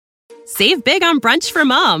Save big on brunch for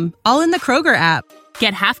mom, all in the Kroger app.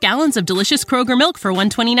 Get half gallons of delicious Kroger milk for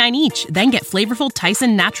 $1.29 each. Then get flavorful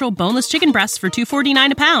Tyson natural boneless chicken breasts for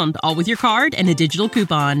 $2.49 a pound, all with your card and a digital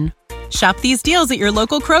coupon. Shop these deals at your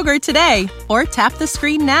local Kroger today, or tap the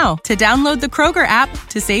screen now to download the Kroger app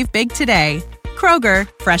to save big today. Kroger,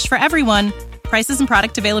 fresh for everyone. Prices and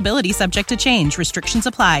product availability subject to change. Restrictions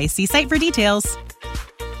apply. See site for details.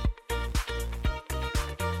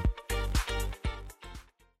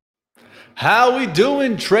 How we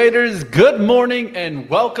doing, traders? Good morning and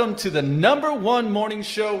welcome to the #1 morning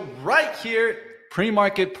show right here,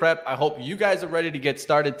 Pre-Market Prep. I hope you guys are ready to get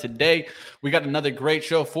started today. We got another great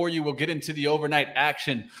show for you. We'll get into the overnight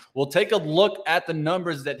action. We'll take a look at the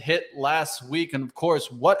numbers that hit last week and, of course,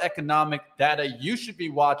 what economic data you should be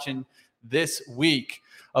watching this week.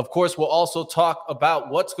 Of course, we'll also talk about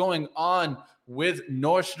what's going on with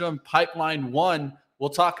Nordstrom Pipeline 1. We'll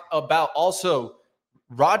talk about also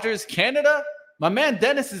Rogers Canada. My man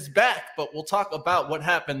Dennis is back, but we'll talk about what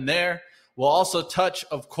happened there. We'll also touch,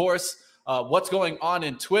 of course, what's going on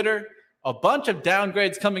in Twitter. A bunch of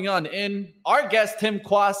downgrades coming on in. Our guest, Tim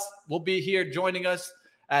Quast, will be here joining us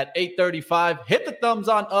at 8:35. Hit the thumbs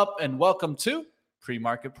on up and welcome to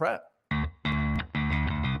Pre-Market Prep.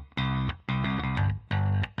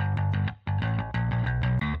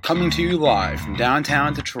 Coming to you live from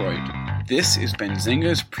downtown Detroit, this is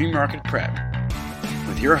Benzinga's Pre-Market Prep.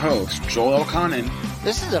 With your host, Joel Elconin.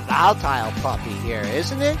 This is a volatile puppy here,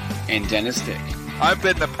 isn't it? And Dennis Dick. I'm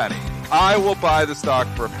bidding a penny. I will buy the stock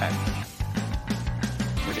for a penny.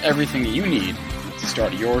 With everything you need to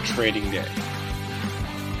start your trading day.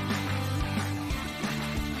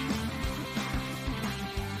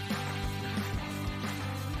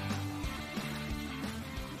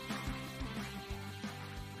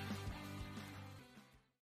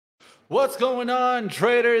 What's going on,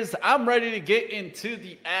 traders? I'm ready to get into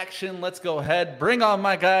the action. Let's go ahead. Bring on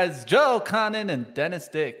my guys, Joe Conan and Dennis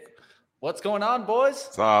Dick. What's going on, boys?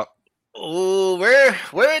 What's up? Oh,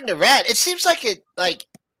 we're in the red. It seems like a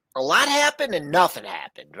lot happened and nothing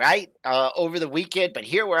happened, right? Over the weekend, but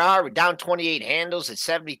here we are. We're down 28 handles at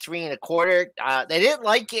 73 and a quarter. They didn't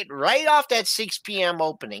like it right off that 6 p.m.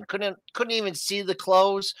 opening. Couldn't even see the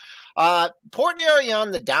close. Important area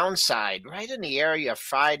on the downside, right in the area of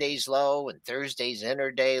Friday's low and Thursday's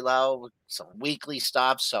interday low, with some weekly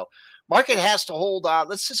stops. So market has to hold on.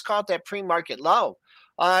 Let's just call it that pre-market low.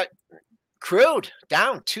 Crude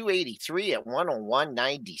down 283 at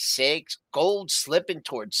 101.96. Gold slipping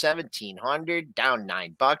towards 1,700, down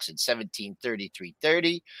 $9 at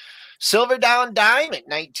 1733.30. Silver down dime at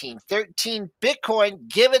 1913. Bitcoin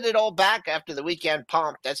giving it all back after the weekend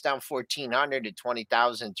pump. That's down 1,400 at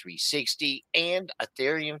 20,360. And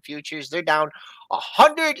Ethereum futures, they're down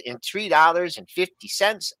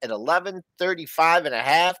 $103.50 at 1135 and a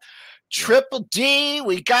half. Triple D,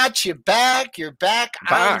 we got you back. You're back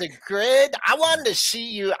on the grid. I wanted to see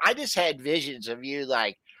you. I just had visions of you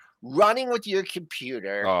like running with your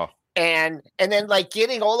computer. Oh. And then like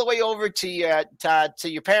getting all the way over to your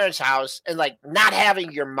parents' house and like not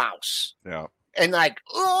having your mouse. Yeah. And like,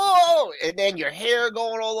 and then your hair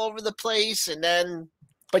going all over the place,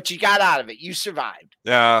 but you got out of it. You survived.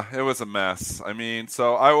 Yeah, it was a mess. I mean,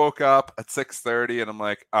 so I woke up at 6:30 and I'm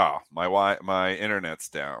like, oh, my internet's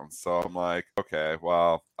down. So I'm like, okay,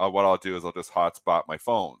 well, what I'll do is I'll just hotspot my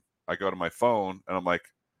phone. I go to my phone and I'm like,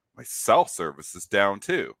 my cell service is down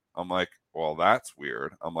too. I'm like, well, that's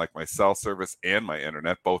weird. I'm like, my cell service and my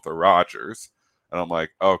internet both are Rogers. And I'm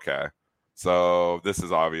like, okay, so this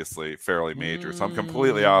is obviously fairly major. So I'm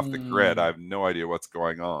completely off the grid. I have no idea what's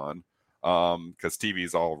going on because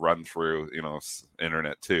TVs all run through,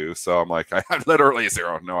 internet too. So I'm like, I have literally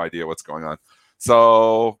no idea what's going on.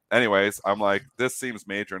 So anyways, I'm like, this seems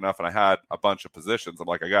major enough. And I had a bunch of positions. I'm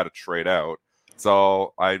like, I got to trade out.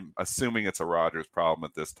 So I'm assuming it's a Rogers problem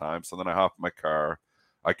at this time. So then I hop in my car.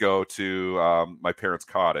 I go to my parents'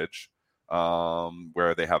 cottage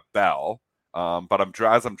where they have Bell. But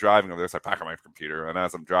as I'm driving over there, so I pack up my computer. And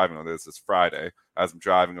as I'm driving over there, this is Friday. As I'm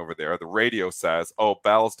driving over there, the radio says, oh,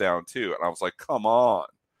 Bell's down too. And I was like, come on.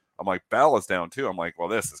 I'm like, Bell is down too. I'm like, well,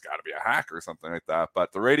 this has got to be a hack or something like that.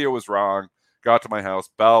 But the radio was wrong. Got to my house.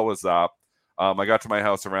 Bell was up. I got to my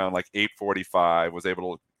house around like 8:45. Was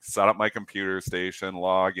able to set up my computer station,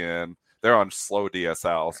 log in. They're on slow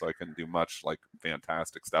DSL, so I couldn't do much like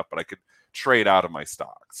fantastic stuff, but I could trade out of my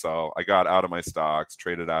stocks. So I got out of my stocks,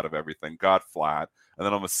 traded out of everything, got flat, and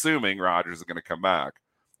then I'm assuming Rogers is going to come back.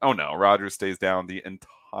 Oh no, Rogers stays down the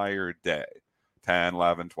entire day. 10,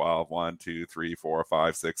 11, 12, 1, 2, 3, 4,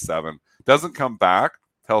 5, 6, 7. Doesn't come back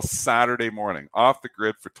till Saturday morning, off the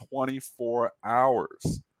grid for 24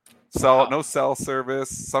 hours. No cell service.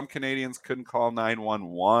 Some Canadians couldn't call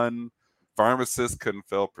 911. Pharmacists couldn't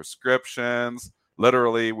fill prescriptions.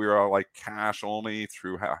 Literally, we were all like cash only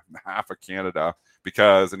through half of Canada,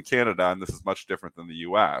 because in Canada, and this is much different than the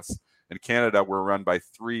US, in Canada, we're run by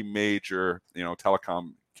three major,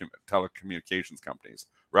 telecommunications companies: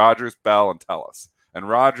 Rogers, Bell, and TELUS. And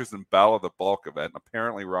Rogers and Bell are the bulk of it. And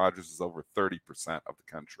apparently Rogers is over 30% of the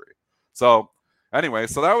country. So anyway,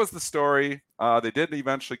 so that was the story. They did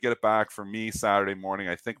eventually get it back for me Saturday morning.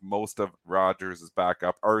 I think most of Rogers is back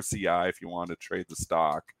up. RCI, if you want to trade the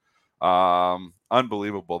stock.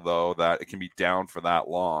 Unbelievable, though, that it can be down for that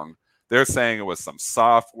long. They're saying it was some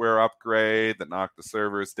software upgrade that knocked the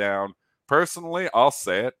servers down. Personally, I'll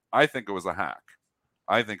say it. I think it was a hack.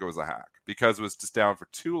 Because it was just down for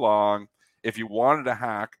too long. If you wanted to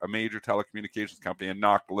hack a major telecommunications company and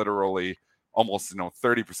knock literally almost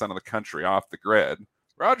 30% of the country off the grid,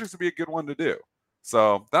 Rogers would be a good one to do.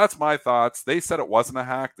 So that's my thoughts. They said it wasn't a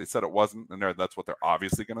hack. They said it wasn't, and that's what they're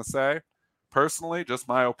obviously going to say. Personally, just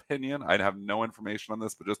my opinion. I have no information on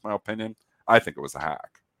this, but just my opinion. I think it was a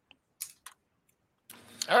hack.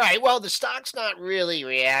 All right. Well, the stock's not really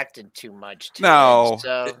reacting too much to it.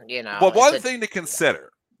 So, Well, one thing to consider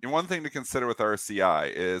with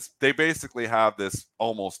RCI is they basically have this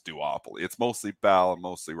almost duopoly. It's mostly Bell and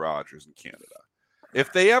mostly Rogers in Canada.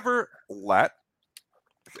 If they ever let,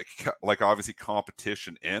 obviously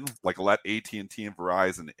competition in, let AT&T and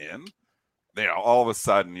Verizon in, all of a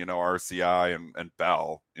sudden, RCI and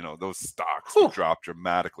Bell, those stocks will drop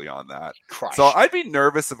dramatically on that. Crushed. So I'd be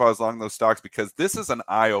nervous if I was long those stocks, because this is an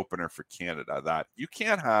eye opener for Canada, that you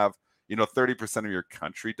can't have 30% of your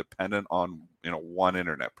country dependent on, one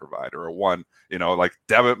internet provider or one,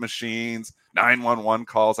 debit machines, 911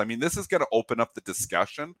 calls. I mean, this is going to open up the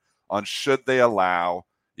discussion on should they allow,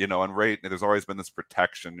 and there's always been this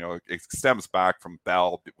protection, it stems back from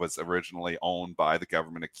Bell. It was originally owned by the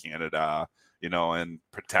government of Canada, and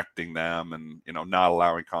protecting them and, not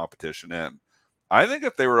allowing competition in. I think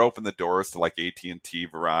if they were open the doors to AT&T,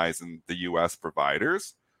 Verizon, the US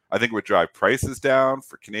providers, I think it would drive prices down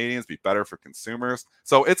for Canadians, be better for consumers.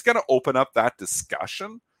 So it's going to open up that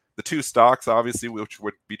discussion. The two stocks, obviously, which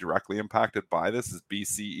would be directly impacted by this is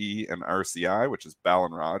BCE and RCI, which is Bell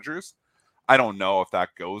and Rogers. I don't know if that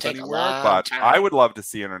goes anywhere, but I would love to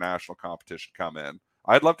see international competition come in.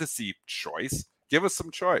 I'd love to see choice. Give us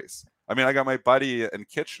some choice. I mean, I got my buddy in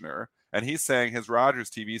Kitchener, and he's saying his Rogers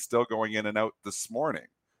TV is still going in and out this morning.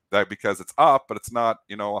 That because it's up, but it's not,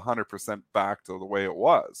 100% back to the way it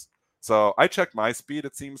was. So I checked my speed.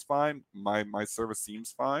 It seems fine. My service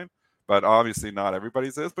seems fine, but obviously not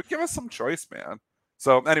everybody's is. But give us some choice, man.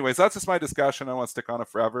 So anyways, that's just my discussion. I don't want to stick on it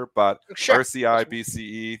forever, but sure. RCI,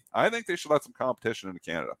 BCE, I think they should let some competition into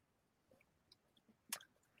Canada.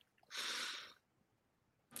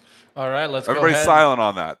 All right, let's Everybody's go ahead. silent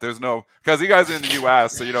on that. There's no, because you guys are in the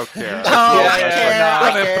U.S., so you don't care.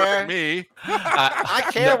 I care. Me. I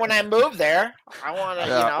care when I move there. I want to,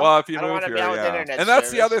 Well, if you move here, and that's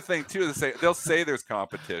the other thing too. They'll say there's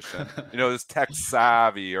competition. There's Tech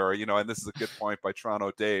Savvy, or and this is a good point by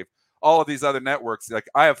Toronto Dave. All of these other networks,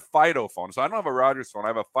 I have Fido phone, so I don't have a Rogers phone. I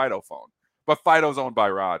have a Fido phone, but Fido's owned by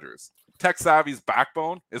Rogers. Tech Savvy's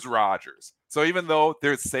backbone is Rogers. So even though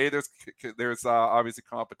there's obviously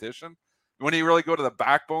competition, when you really go to the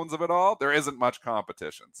backbones of it all, there isn't much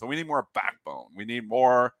competition. So we need more backbone. We need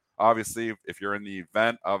more, obviously, if you're in the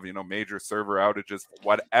event of, major server outages, for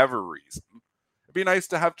whatever reason, it'd be nice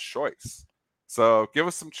to have choice. So give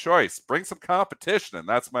us some choice, bring some competition. And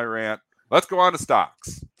that's my rant. Let's go on to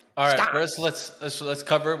stocks. All right, first let's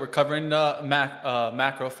cover. We're covering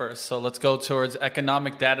macro first, so let's go towards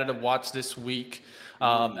economic data to watch this week.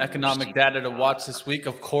 Economic data to watch this week,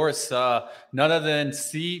 of course, none other than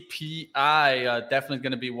CPI. Definitely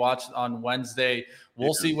going to be watched on Wednesday.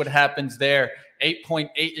 We'll see what happens there. 8.8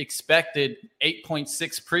 expected,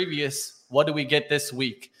 8.6 previous. What do we get this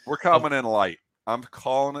week? We're coming in light. I'm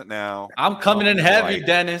calling it now. I'm coming in heavy, light.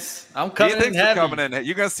 Dennis. I'm coming in heavy.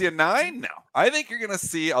 You're going to see a 9? No. I think you're going to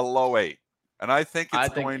see a low 8. And I think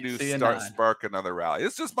it's going to spark another rally.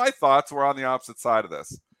 It's just my thoughts. We're on the opposite side of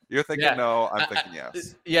this. You're thinking no, I'm thinking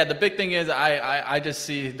yes. Yeah, the big thing is I just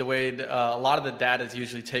see the way a lot of the data is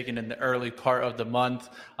usually taken in the early part of the month.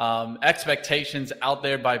 Expectations out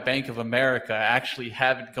there by Bank of America actually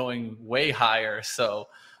have it going way higher. So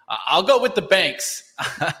I'll go with the banks.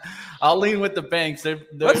 I'll lean with the banks.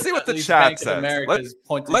 Let's see what the chat says. America is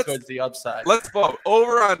pointing towards the upside. Let's vote.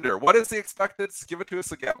 Over, under. What is the expected? Give it to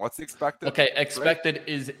us again. What's the expected? Okay, expected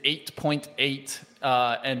is 8.8.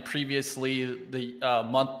 And previously, the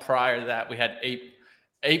month prior to that, we had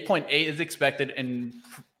 8.8 is expected, and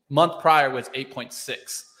month prior was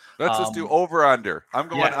 8.6. Let's just do over under. I'm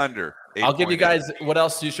going under. I'll give you guys what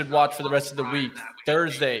else you should watch for the rest of the week.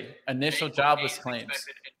 Thursday, initial jobless claims.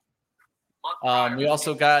 We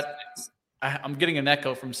also got, I'm getting an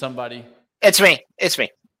echo from somebody. It's me.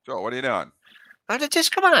 Joe, what are you doing?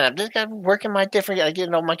 Just come on. I'm working my different. I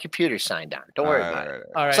get all my computer signed on. Don't worry about it.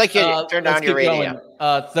 All right. It's like you turn down your radio.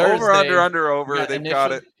 Thursday, over. They've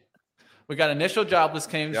got it. We got initial jobless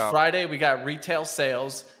claims. Yeah. Friday, we got retail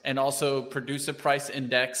sales and also producer price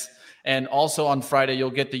index. And also on Friday, you'll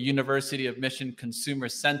get the University of Michigan consumer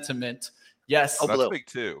sentiment. Yes. That's big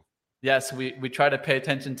too. Yes, we try to pay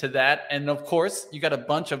attention to that. And of course, you got a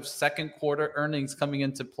bunch of second quarter earnings coming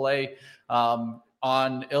into play.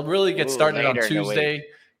 It'll really get started on Tuesday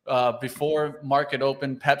before market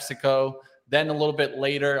open, PepsiCo. Then a little bit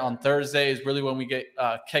later on Thursday is really when we get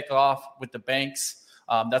kick off with the banks.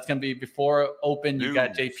 That's going to be before open. You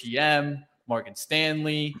got JPM, Morgan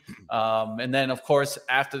Stanley. And then, of course,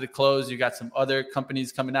 after the close, you got some other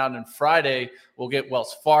companies coming out. And Friday, we'll get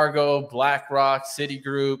Wells Fargo, BlackRock,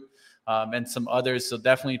 Citigroup, and some others. So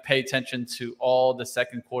definitely pay attention to all the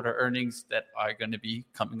second quarter earnings that are going to be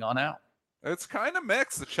coming on out. It's kind of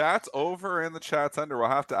mixed. The chat's over and the chat's under. We'll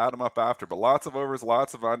have to add them up after, but lots of overs,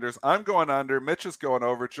 lots of unders. I'm going under. Mitch is going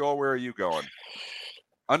over. Joel, where are you going?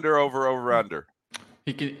 Under, over, under.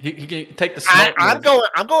 He can take the smoke.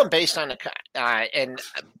 I'm going based on the and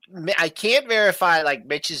I can't verify like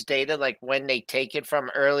Mitch's data, like when they take it from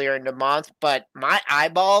earlier in the month, but my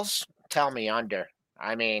eyeballs tell me under.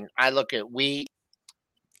 I mean, I look at wheat.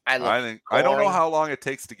 I don't know how long it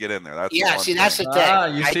takes to get in there. That's that's the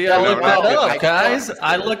thing. You see, I looked that up, guys.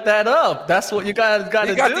 I looked that up. That's what you guys got to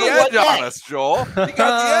do. You got the edge on us, Joel. You got the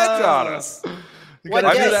edge on us. You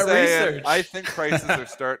got to do that research. I think prices are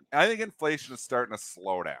starting. I think inflation is starting to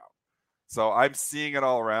slow down. So I'm seeing it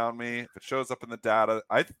all around me. If it shows up in the data,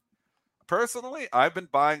 I've been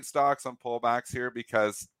buying stocks on pullbacks here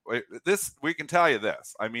because we can tell you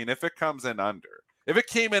this. I mean, if it comes in under. If it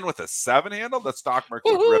came in with a 7 handle, the stock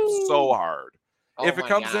market would rip so hard. If it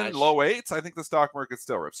comes in low 8s, I think the stock market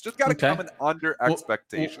still rips. Just got to come in under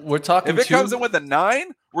expectations. We're talking. If it comes in with a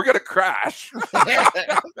 9, we're going to crash.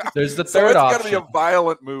 There's the third option. It's going to be a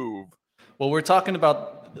violent move. Well, we're talking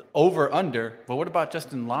about over under, but what about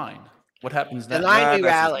just in line? What happens then? In line we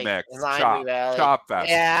rally. Chop fest.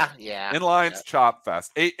 Yeah. In line's chop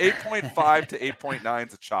fest. 8.5 to 8.9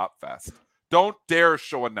 is a chop fest. Don't dare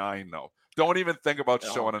show a 9 though. Don't even think about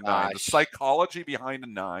showing a 9. The psychology behind a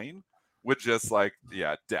 9 would just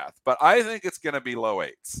death. But I think it's going to be low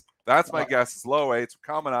 8s. That's my guess. Is low 8s.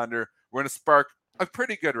 We're coming under. We're going to spark a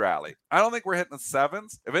pretty good rally. I don't think we're hitting the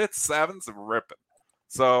 7s. If it hits 7s, I'm ripping.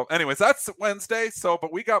 So, anyways, that's Wednesday.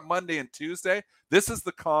 But we got Monday and Tuesday. This is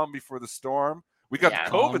the calm before the storm. We got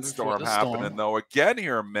the COVID storm happening, though, again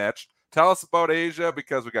here, Mitch. Tell us about Asia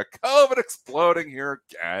because we got COVID exploding here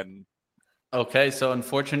again. Okay, so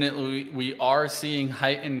unfortunately, we are seeing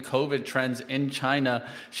heightened COVID trends in China.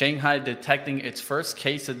 Shanghai detecting its first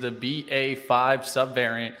case of the BA.5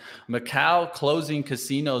 subvariant. Macau closing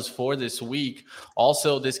casinos for this week.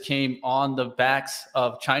 Also, this came on the backs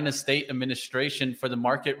of China's state administration for the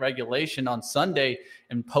market regulation on Sunday,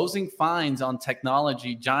 imposing fines on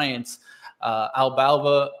technology giants.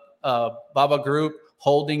 Alibaba, Baba Group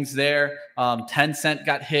Holdings there. Tencent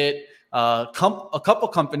got hit. A couple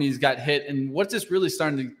companies got hit, and what's this really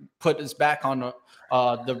starting to put us back on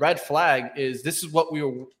the red flag is this is what we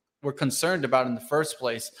were concerned about in the first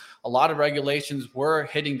place. A lot of regulations were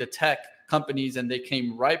hitting the tech companies, and they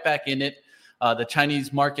came right back in it. The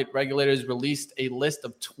Chinese market regulators released a list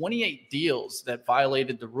of 28 deals that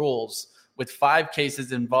violated the rules, with 5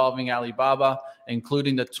 cases involving Alibaba,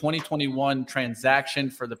 including the 2021 transaction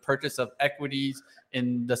for the purchase of equities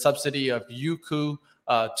in the subsidy of Youku,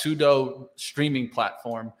 Tudo streaming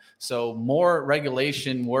platform. So more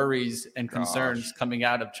regulation worries and concerns coming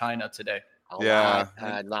out of China today.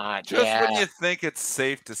 When you think it's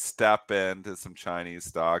safe to step into some Chinese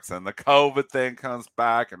stocks and the COVID thing comes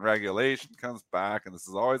back and regulation comes back, and this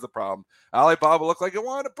is always a problem. Alibaba looked like it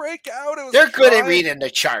wanted to break out. They're good at reading the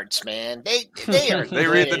charts, man. They are. They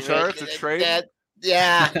read the charts and trade.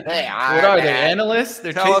 Yeah, they are. What are they, analysts?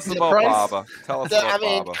 Tell us about Baba. Tell us about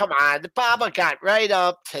Baba. Come on. The Baba got right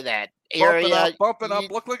up to that area. Bumping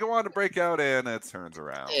up. Looked like it wanted to break out, and it turns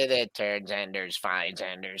around. It turns, and there's fines,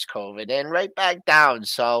 and there's COVID, and right back down.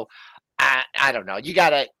 So, I don't know. You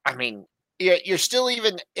got to, you're still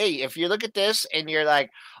even, if you look at this, and you're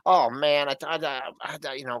like, oh, man, I thought,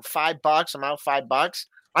 $5, I'm out $5.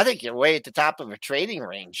 I think you're way at the top of a trading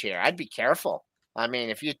range here. I'd be careful. I mean,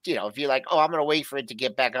 if you're like, oh, I'm going to wait for it to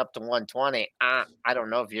get back up to 120, I don't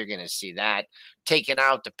know if you're going to see that taking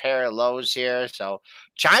out the pair of lows here. So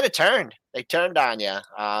China turned. They turned on you.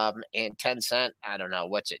 And 10 cent, I don't know.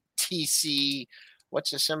 What's it? TC.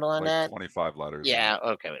 What's the symbol on Like that? 25 letters. Yeah.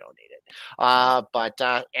 Okay. We don't need it.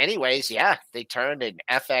 But anyways, yeah, they turned an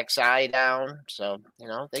FXI down. So,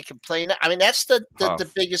 they complain. I mean, that's the Tough.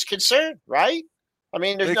 biggest concern, right? I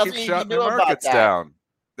mean, there's They keep nothing you can shutting do their about markets that. down.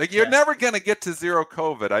 Like, you're Yeah. never going to get to zero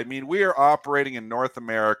COVID. I mean, we are operating in North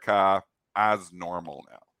America as normal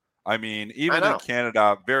now. I mean, even in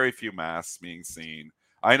Canada, very few masks being seen.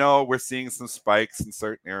 I know we're seeing some spikes in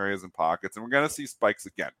certain areas and pockets, and we're going to see spikes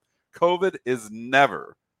again. COVID is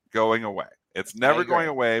never going away. It's never going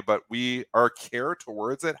away, but our care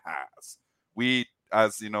towards it has. We,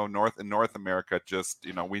 as in North America, just,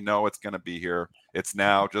 we know it's going to be here. It's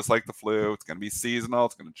now just like the flu. It's going to be seasonal.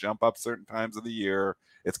 It's going to jump up certain times of the year.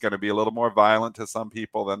 It's going to be a little more violent to some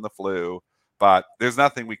people than the flu, but there's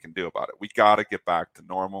nothing we can do about it. We got to get back to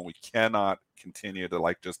normal. We cannot continue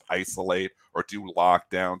to just isolate or do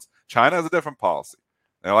lockdowns. China has a different policy.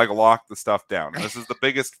 They lock the stuff down. And this is the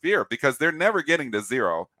biggest fear because they're never getting to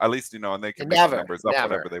zero, at least, and they can make the numbers up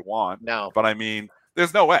whatever they want. No. But I mean,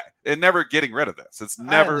 there's no way. It's never getting rid of this. It's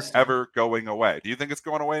never, ever going away. Do you think it's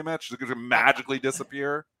going away, Mitch? Is it going to magically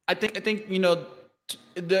disappear? I think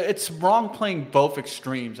it's wrong playing both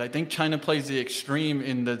extremes. I think China plays the extreme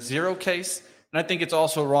in the zero case, and I think it's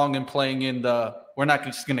also wrong in playing in the we're not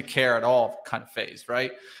just going to care at all kind of phase,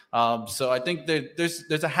 right? So I think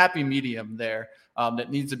there's a happy medium there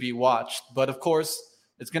that needs to be watched. But of course,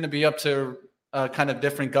 it's going to be up to kind of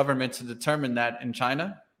different governments to determine that. In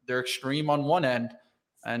China, they're extreme on one end,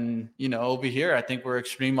 and over here, I think we're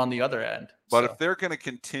extreme on the other end. But if they're going to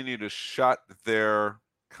continue to shut their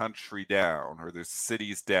country down or their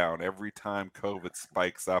cities down every time COVID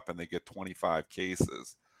spikes up and they get 25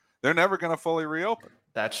 cases, they're never going to fully reopen.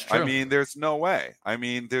 That's true. I mean, there's no way. I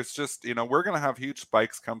mean, there's just, we're going to have huge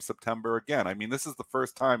spikes come September again. I mean, this is the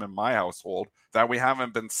first time in my household that we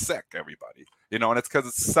haven't been sick, everybody, and it's because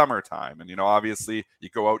it's summertime. And, obviously you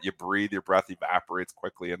go out, you breathe, your breath evaporates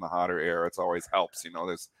quickly in the hotter air. It always helps,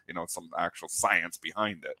 there's, some actual science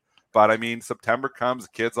behind it. But I mean, September comes,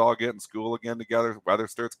 the kids all get in school again together. Weather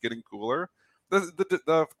starts getting cooler.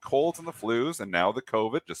 The colds and the flus, and now the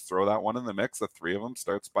COVID, just throw that one in the mix. The three of them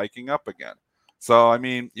start spiking up again. So, I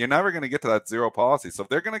mean, you're never going to get to that zero policy. So if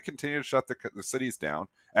they're going to continue to shut the cities down,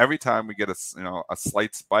 every time we get a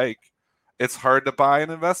slight spike, it's hard to buy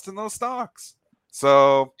and invest in those stocks.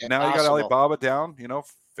 So now you got Alibaba down,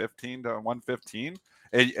 15 to 115.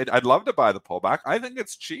 I'd love to buy the pullback. I think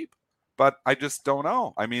it's cheap, but I just don't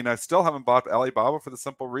know. I mean, I still haven't bought Alibaba for the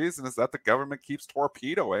simple reason is that the government keeps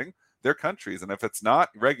torpedoing their countries. And if it's not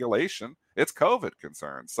regulation, it's COVID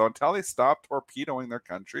concerns. So until they stop torpedoing their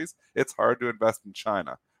countries, it's hard to invest in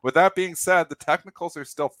China. With that being said, the technicals are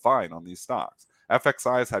still fine on these stocks.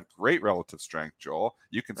 FXI has had great relative strength, Joel.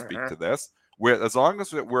 You can speak to this. As long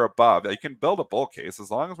as we're above, you can build a bull case.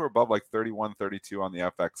 As long as we're above 31, 32 on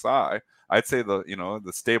the FXI, I'd say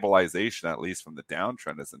the stabilization, at least from the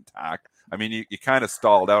downtrend, is intact. I mean, you kind of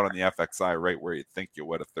stalled out on the FXI right where you'd think you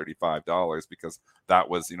would at $35 because that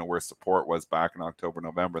was, where support was back in October,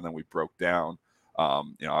 November, and then we broke down.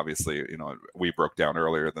 Obviously, we broke down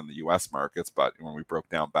earlier than the U.S. markets, but when we broke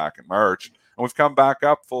down back in March, and we've come back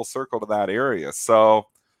up full circle to that area. So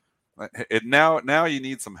now you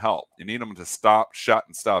need some help. You need them to stop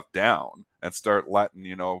shutting stuff down and start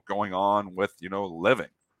letting, going on with, living.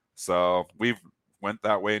 So we've went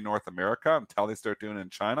that way in North America until they start doing it in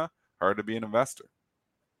China. Hard to be an investor.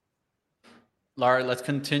 Lara, let's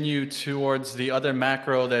continue towards the other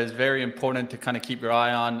macro that is very important to kind of keep your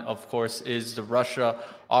eye on, of course, is the Russia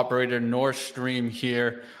operator Nord Stream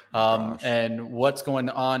here. And what's going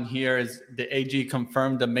on here is the AG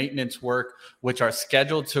confirmed the maintenance work, which are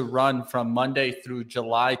scheduled to run from Monday through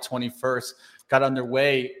July 21st, got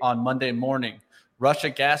underway on Monday morning.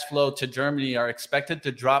 Russia gas flow to Germany are expected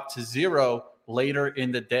to drop to zero later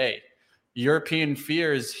in the day. European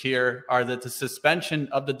fears here are that the suspension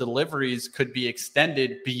of the deliveries could be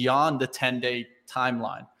extended beyond the 10-day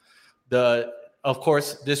timeline. Of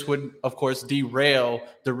course, this would, derail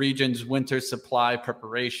the region's winter supply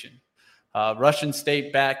preparation. Russian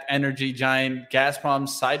state-backed energy giant Gazprom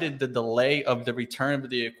cited the delay of the return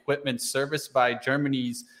of the equipment serviced by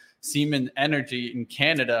Germany's Siemens Energy in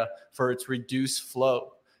Canada for its reduced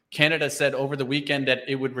flow. Canada said over the weekend that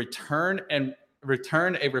it would return and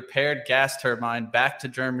return a repaired gas turbine back to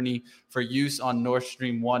Germany for use on Nord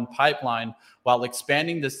Stream 1 pipeline while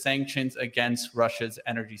expanding the sanctions against Russia's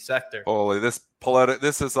energy sector. Holy, this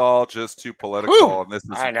is all just too political, and this is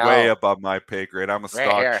way above my pay grade. I'm a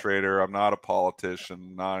stock trader. I'm not a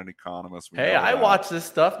politician, not an economist. Hey, I watch this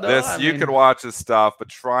stuff, though. You can watch this stuff, but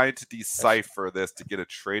trying to decipher this to get a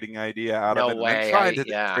trading idea out of it, and then trying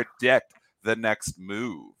to predict the next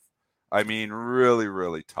move. I mean, really,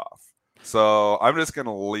 really tough. So I'm just going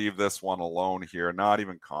to leave this one alone here, not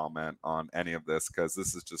even comment on any of this, because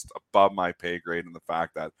this is just above my pay grade, and the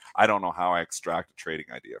fact that I don't know how I extract a trading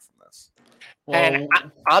idea from this. And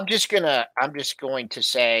I'm just going to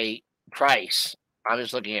say price. I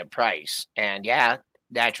was looking at price, and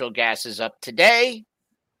natural gas is up today.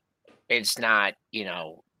 It's not,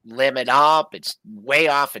 limit up. It's way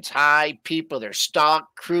off its high. People are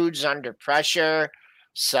stuck. Crude's under pressure.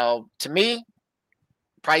 So to me,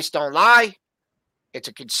 price don't lie. It's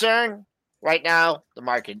a concern right now. The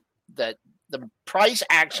market, the price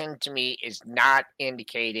action to me is not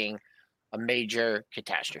indicating a major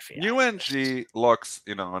catastrophe. UNG looks,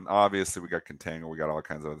 and obviously we got contango, we got all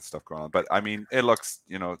kinds of other stuff going on, but I mean, it looks,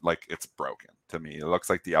 like it's broken to me. It looks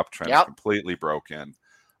like the uptrend is completely broken.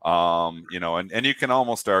 And you can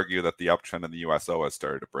almost argue that the uptrend in the USO has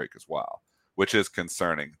started to break as well, which is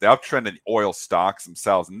concerning. The uptrend in the oil stocks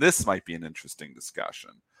themselves, and this might be an interesting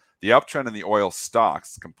discussion. The uptrend in the oil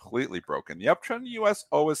stocks is completely broken. The uptrend in the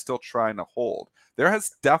USO is still trying to hold. There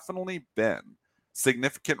has definitely been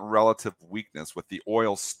significant relative weakness with the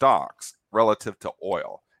oil stocks relative to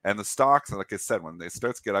oil. And the stocks, like I said, when they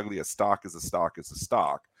start to get ugly, a stock is a stock is a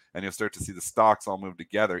stock. And you'll start to see the stocks all move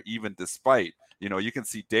together, even despite, you can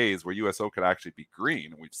see days where USO could actually be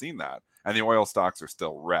green, and we've seen that. And the oil stocks are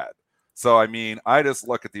still red. So, I mean, I just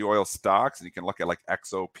look at the oil stocks, and you can look at like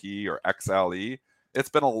XOP or XLE. It's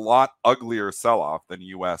been a lot uglier sell-off than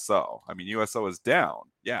USO. I mean, USO is down,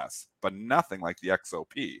 yes, but nothing like the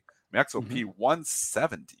XOP. I mean, XOP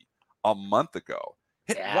 170 a month ago.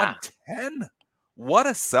 Hit 110. What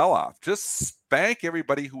a sell-off. Just spank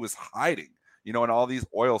everybody who was hiding, in all these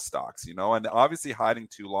oil stocks, and obviously hiding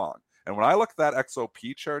too long. And when I look at that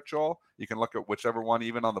XOP chart, Joel, you can look at whichever one,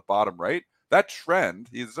 even on the bottom right. That trend,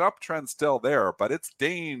 his uptrend still there, but it's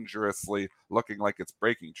dangerously looking like it's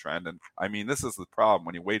breaking trend. And I mean, this is the problem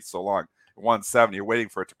when you wait so long. At 170, you're waiting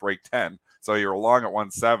for it to break 10. So you're long at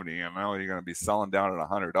 170, and now you're going to be selling down at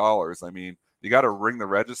 $100. I mean, you got to ring the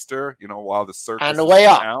register, while the circus on the way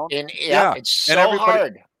up. Down. It's so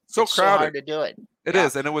hard. So it's crowded. So hard to do it. It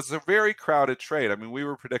is, and it was a very crowded trade. I mean, we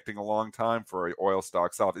were predicting a long time for an oil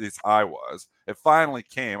stock sell. At least I was. It finally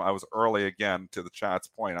came. I was early again, to the chat's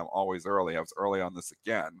point. I'm always early. I was early on this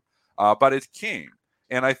again. But it came.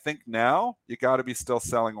 And I think now you got to be still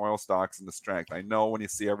selling oil stocks into strength. I know when you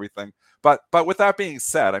see everything. But with that being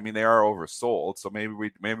said, I mean, they are oversold. So maybe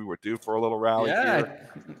we're due for a little rally here.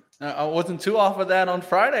 I wasn't too off of that on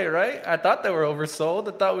Friday, right? I thought they were oversold.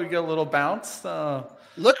 I thought we'd get a little bounce.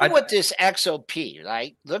 Look at what this XOP,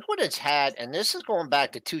 right? Look what it's had, and this is going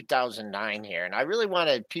back to 2009 here. And I really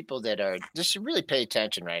wanted people that are just to really pay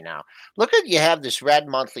attention right now. Look at, you have this red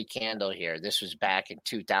monthly candle here. This was back in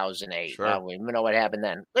 2008. Sure. Well, we know what happened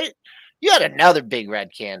then. You had another big red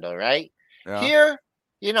candle, right? Yeah. Here,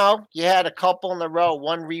 you had a couple in a row,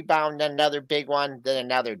 one rebound, then another big one, then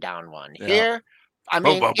another down one. Yeah. Here, I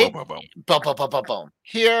mean, boom.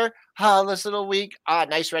 Here, this little week,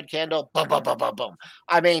 nice red candle, boom.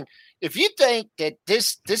 I mean, if you think that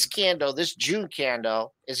this candle, this June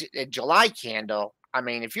candle, is a July candle, I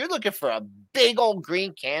mean, if you're looking for a big old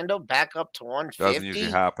green candle back up to 150, doesn't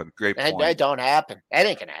usually happen. Great point. That don't happen. That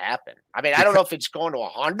ain't gonna happen. I mean, I don't know if it's going to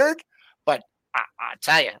 100, but I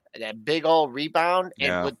tell you, that big old rebound,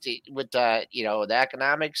 and with the the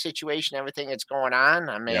economic situation, everything that's going on,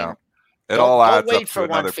 I mean. Yeah. It all adds up to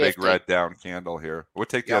another big red down candle here. We'll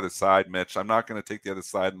take the other side, Mitch. I'm not going to take the other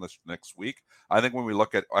side in this next week. I think when we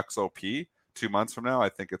look at XOP 2 months from now, I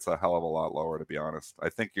think it's a hell of a lot lower, to be honest. I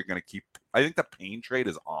think you're going to I think the pain trade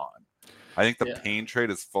is on. I think the pain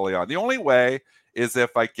trade is fully on. The only way is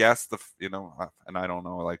if I guess and I don't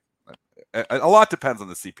know, like a lot depends on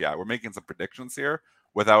the CPI. We're making some predictions here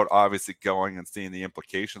without obviously going and seeing the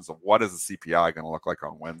implications of what is the CPI going to look like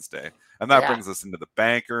on Wednesday. And that brings us into the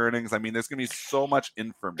bank earnings. I mean, there's going to be so much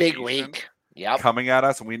information big week coming at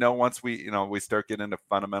us. And we know once we start getting into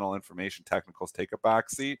fundamental information, technicals take a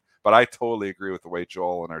backseat. But I totally agree with the way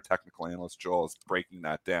Joel and our technical analyst Joel is breaking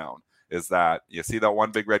that down. Is that you see that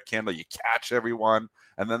one big red candle, you catch everyone,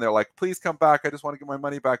 and then they're like, please come back. I just want to get my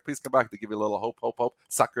money back. Please come back. They give you a little hope,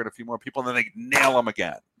 sucker, and a few more people, and then they nail them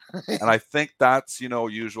again. And I think that's,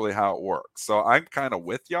 usually how it works. So I'm kind of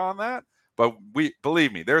with you on that. But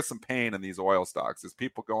believe me, there's some pain in these oil stocks. There's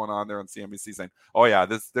people going on there on CNBC saying, oh yeah,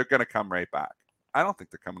 they're going to come right back. I don't think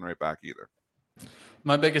they're coming right back either.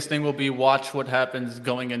 My biggest thing will be watch what happens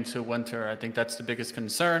going into winter. I think that's the biggest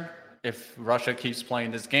concern. If Russia keeps playing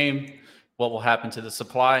this game, what will happen to the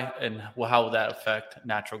supply and how will that affect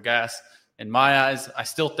natural gas? In my eyes, I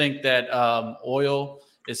still think that oil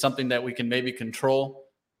is something that we can maybe control.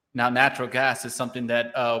 Now, natural gas is something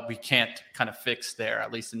that we can't kind of fix there,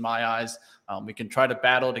 at least in my eyes. We can try to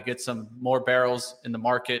battle to get some more barrels in the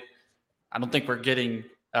market. I don't think we're getting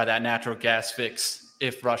that natural gas fix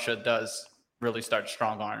if Russia does really start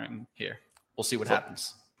strong arming here. We'll see what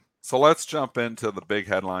happens. So let's jump into the big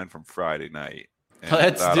headline from Friday night.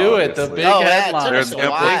 Let's do it. The big headline. There's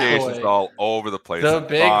implications all over the place. The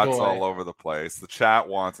big thoughts boy. all over the place. The chat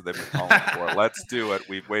wants it. They've been calling for it. Let's do it.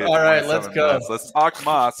 We've waited. All right, let's go. Minutes. Let's talk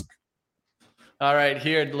Musk. All right,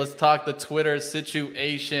 here, let's talk the Twitter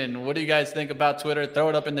situation. What do you guys think about Twitter? Throw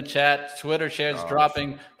it up in the chat. Twitter shares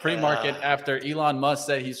dropping pre-market after Elon Musk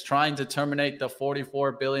said he's trying to terminate the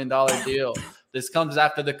 $44 billion deal. This comes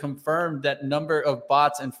after the confirmed that number of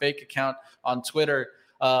bots and fake account on Twitter.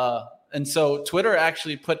 And so Twitter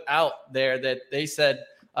actually put out there that they said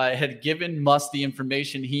it had given Musk the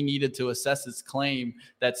information he needed to assess his claim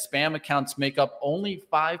that spam accounts make up only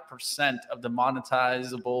 5% of the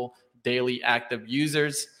monetizable daily active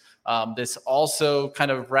users. This also kind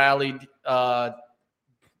of rallied DWAC,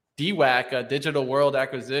 Digital World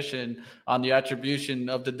Acquisition, on the attribution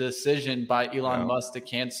of the decision by Elon Musk to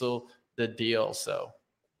cancel the deal. So,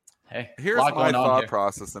 hey, here's my thought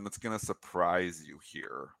process, and it's going to surprise you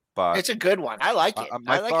here. But it's a good one. I like it.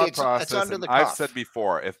 My thought process, it's under the cuff. I've said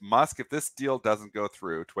before, if this deal doesn't go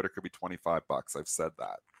through, Twitter could be $25. I've said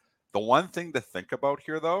that. The one thing to think about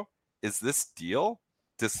here, though, is this deal,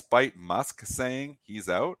 despite Musk saying he's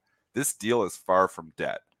out, this deal is far from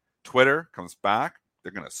dead. Twitter comes back.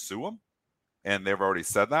 They're going to sue him. And they've already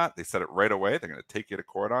said that. They said it right away. They're going to take you to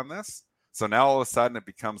court on this. So now all of a sudden it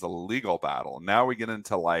becomes a legal battle. Now we get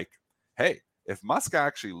into like, hey, if Musk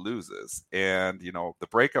actually loses and, the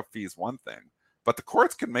breakup fee is one thing, but the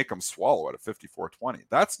courts can make him swallow it at 54.20.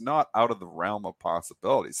 That's not out of the realm of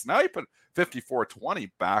possibilities. So now you put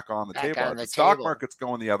 54.20 back on the table. The stock market's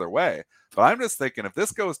going the other way. But I'm just thinking if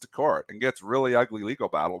this goes to court and gets really ugly legal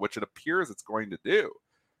battle, which it appears it's going to do,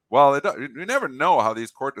 well, you never know how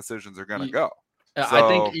these court decisions are going to go. So I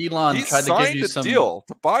think Elon tried to give you some deal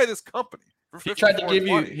to buy this company. He tried to give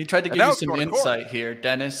you some insight here,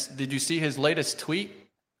 Dennis. Did you see his latest tweet?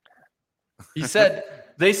 He said,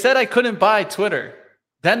 they said I couldn't buy Twitter.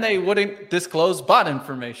 Then they wouldn't disclose bot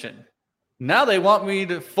information. Now they want me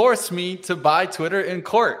to force me to buy Twitter in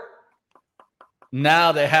court.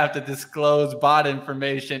 Now they have to disclose bot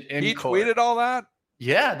information in court. He tweeted all that?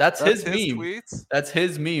 Yeah, that's his meme. Tweets? That's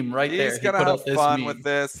his meme right there. He's going to have fun with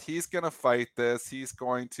this. He's going to fight this. He's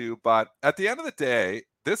going to. But at the end of the day,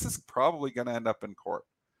 this is probably going to end up in court.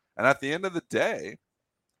 And at the end of the day,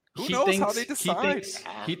 who knows how they decide?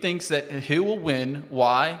 He thinks that he will win.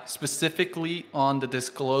 Why? Specifically on the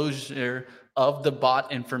disclosure of the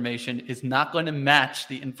bot information is not going to match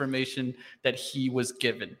the information that he was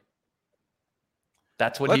given.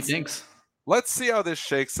 That's what he thinks. Let's see how this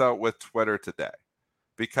shakes out with Twitter today,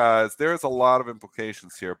 because there's a lot of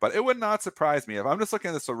implications here. But it would not surprise me if I'm just looking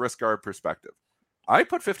at this from a risk guard perspective. I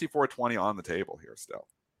put 54.20 on the table here still,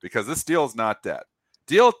 because this deal is not dead.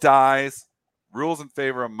 Deal dies, rules in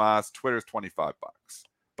favor of Musk, Twitter's $25.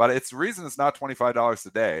 But the reason it's not $25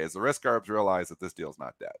 today is the risk guards realize that this deal is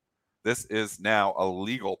not dead. This is now a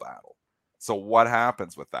legal battle. So what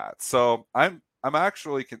happens with that? So I'm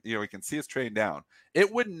actually, we can see it's trading down.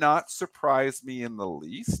 It would not surprise me in the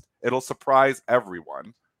least. It'll surprise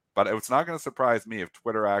everyone, but it's not going to surprise me if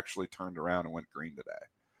Twitter actually turned around and went green today.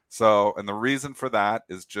 So, and the reason for that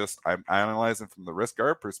is just, I'm analyzing from the risk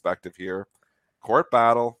guard perspective here. Court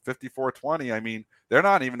battle, 54.20. I mean, they're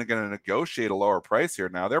not even going to negotiate a lower price here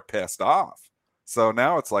now. They're pissed off. So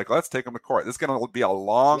now it's like, let's take them to court. This is going to be a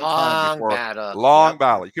long time before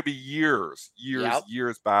battle. It could be years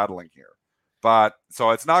battling here. But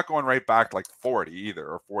so it's not going right back to like 40 either,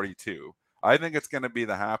 or 42. I think it's going to be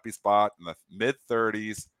the happy spot in the mid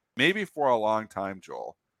 30s, maybe for a long time,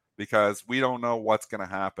 Joel, because we don't know what's going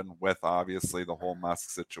to happen with obviously the whole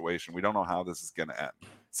Musk situation. We don't know how this is going to end.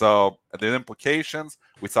 So the implications,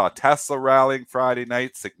 we saw Tesla rallying Friday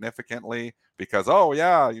night significantly because,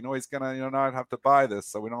 he's going to not have to buy this,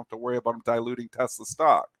 so we don't have to worry about him diluting Tesla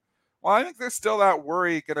stock. Well, I think there's still that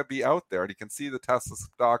worry going to be out there. And you can see the Tesla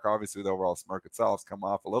stock, obviously, the overall market itself has come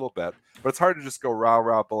off a little bit. But it's hard to just go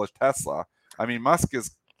rah bullish Tesla. I mean, Musk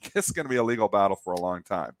is going to be a legal battle for a long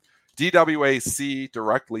time. DWAC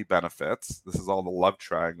directly benefits. This is all the love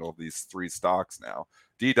triangle of these three stocks now.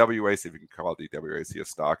 DWAC, if you can call DWAC a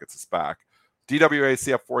stock, it's a SPAC.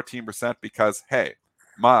 DWAC up 14% because, hey,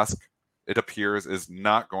 Musk, it appears, is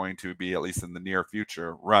not going to be, at least in the near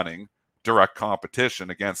future, running direct competition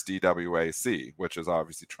against DWAC, which is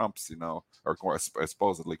obviously Trump's, or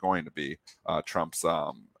supposedly going to be Trump's,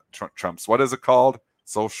 what is it called?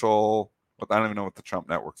 Social, I don't even know what the Trump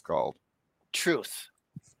network's called. Truth.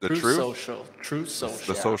 The Truth Truth? Social. Truth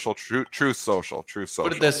Social. The social, Truth Social.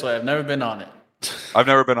 Put it this way, I've never been on it. I've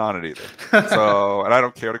never been on it either. So, and I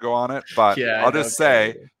don't care to go on it, but Yeah, I'll just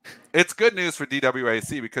say it's good news for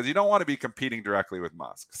DWAC because you don't want to be competing directly with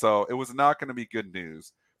Musk. So it was not going to be good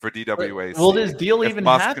news for DWAC. Will this deal even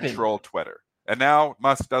Musk happen? controlled Twitter. And now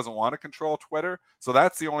Musk doesn't want to control Twitter. So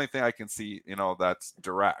that's the only thing I can see, that's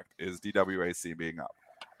direct is DWAC being up.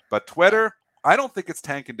 But Twitter, I don't think it's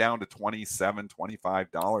tanking down to $27,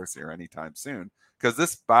 $25 here anytime soon because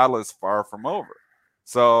this battle is far from over.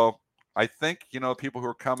 So I think, people who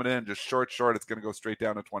are coming in just short, it's going to go straight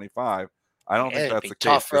down to 25. I don't think that's the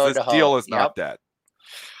case because this deal is not dead.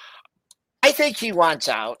 I think he wants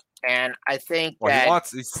out. And I think he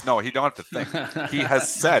don't have to think. He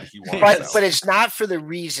has said he wants out. But it's not for the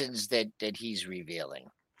reasons that he's revealing.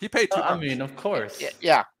 He paid too much. I mean, of course.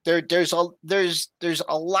 Yeah. There's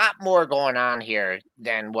a lot more going on here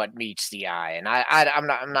than what meets the eye. And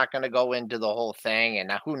I'm not going to go into the whole thing.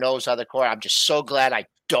 And who knows other core. I'm just so glad I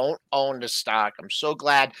don't own the stock. I'm so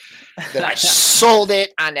glad that I sold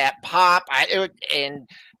it on that pop.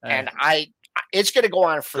 It's going to go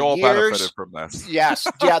on for Joel years. Benefited from this. Yes,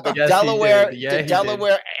 yeah, the Delaware,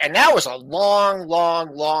 and that was a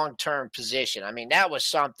long-term position. I mean, that was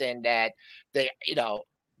something that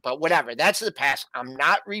but whatever. That's the past. I'm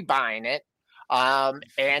not rebuying it.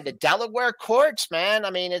 And the Delaware courts, man.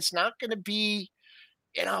 I mean, it's not going to be.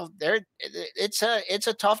 It's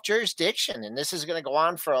a tough jurisdiction, and this is going to go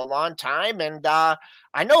on for a long time. And I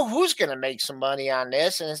know who's going to make some money on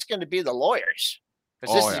this, and it's going to be the lawyers.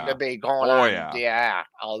 Because this is going to be going on,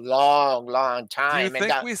 a long time. Do you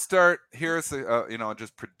think we start, here's,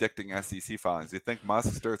 just predicting SEC filings. Do you think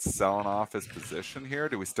Musk starts selling off his position here?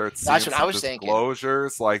 Do we start seeing some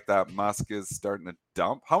disclosures like that Musk is starting to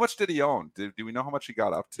dump? How much did he own? Do we know how much he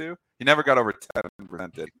got up to? He never got over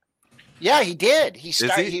 10%, did he? Yeah, he did. He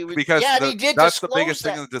because he did. That's the biggest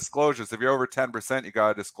thing in the disclosures. If you're over 10%, you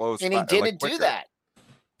got to disclose. And he didn't do that.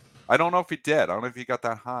 I don't know if he did. I don't know if he got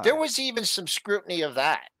that high. There was even some scrutiny of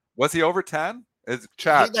that. Was he over 10?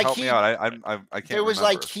 Chat, help me out. I can't. It was remember.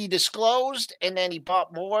 like he disclosed and then he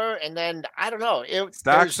bought more and then I don't know.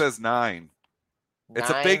 Stack says 9. It's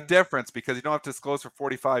a big difference because you don't have to disclose for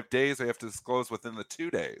 45 days or you have to disclose within the 2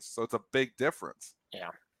 days. So it's a big difference.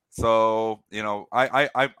 Yeah. So,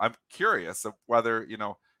 I'm curious of whether,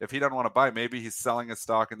 if he doesn't want to buy, maybe he's selling his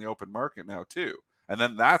stock in the open market now too. And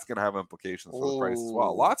then that's going to have implications for the price as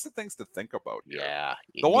well. Lots of things to think about here. Yeah.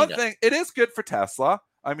 The one thing, it is good for Tesla.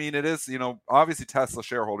 I mean, it is, obviously Tesla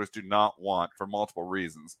shareholders do not want, for multiple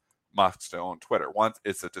reasons, Musk to own Twitter. One,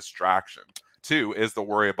 it's a distraction. Two, is the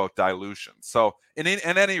worry about dilution. So in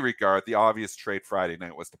any regard, the obvious trade Friday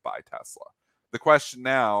night was to buy Tesla. The question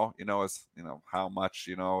now, is, how much,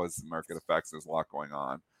 as the market affects, there's a lot going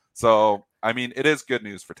on. So, I mean, it is good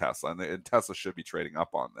news for Tesla, and Tesla should be trading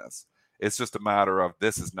up on this. It's just a matter of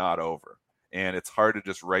this is not over. And it's hard to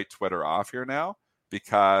just write Twitter off here now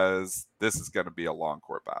because this is going to be a long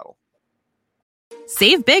court battle.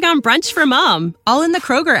 Save big on brunch for mom, all in the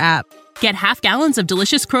Kroger app. Get half gallons of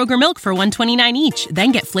delicious Kroger milk for $1.29 each.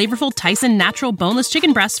 Then get flavorful Tyson natural boneless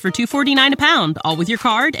chicken breasts for $2.49 a pound, all with your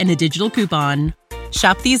card and a digital coupon.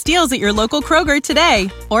 Shop these deals at your local Kroger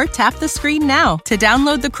today, or tap the screen now to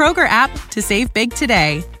download the Kroger app to save big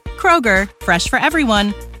today. Kroger, fresh for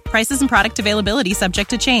everyone. Prices and product availability subject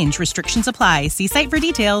to change. Restrictions apply. See site for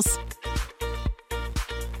details.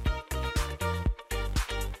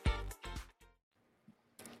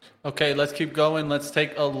 Okay, let's keep going. Let's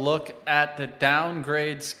take a look at the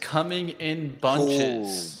downgrades coming in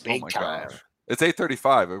bunches. Big time. Gosh. It's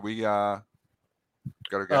 8:35. Are we got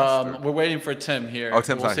our guys? We're waiting for Tim here. Oh,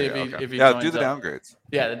 Tim's not here. If he do joins the up. downgrades.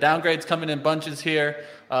 Yeah, the downgrades coming in bunches here.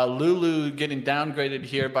 Lulu getting downgraded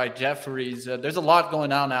here by Jefferies. There's a lot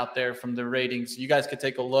going on out there from the ratings. You guys could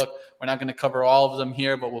take a look. We're not going to cover all of them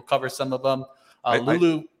here, but we'll cover some of them.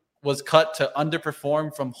 Lulu was cut to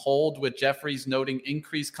underperform from hold, with Jefferies noting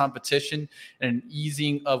increased competition and an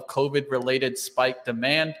easing of COVID-related spike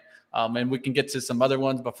demand. And we can get to some other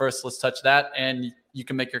ones, but first let's touch that. And you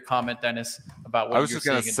can make your comment, Dennis, about what I was you're just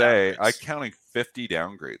going to say, I'm counting 50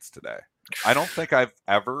 downgrades today. I don't think I've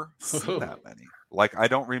ever seen that many. Like, I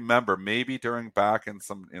don't remember, maybe during back in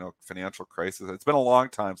some, financial crisis. It's been a long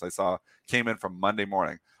time since came in from Monday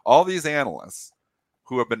morning. All these analysts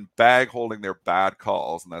who have been bag holding their bad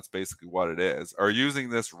calls, and that's basically what it is, are using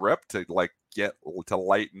this rip to get to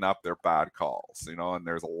lighten up their bad calls, and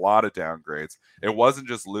there's a lot of downgrades. It wasn't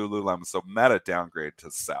just Lululemon. So Meta downgrade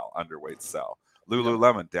to sell, underweight sell.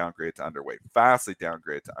 Lululemon downgrade to underweight. Fastly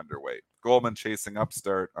downgrade to underweight. Goldman chasing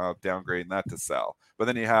Upstart, downgrading that to sell. But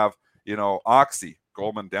then you have, Oxy,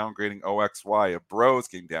 Goldman downgrading OXY, Bros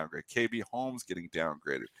getting downgraded, KB Homes getting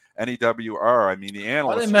downgraded, NEWR. I mean, the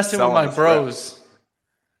analysts. Why are they messing with my Bros?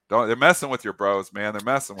 They're messing with your Bros, man. They're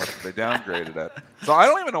messing with it. They downgraded it. So I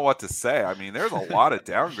don't even know what to say. I mean, there's a lot of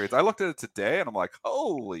downgrades. I looked at it today and I'm like,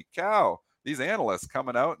 holy cow, these analysts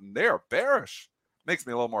coming out and they are bearish. Makes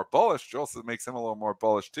me a little more bullish. Joel says it makes him a little more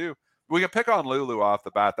bullish too. We can pick on Lulu off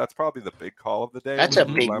the bat. That's probably the big call of the day. That's a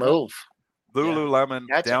big move. Lululemon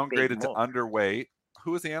downgraded to underweight.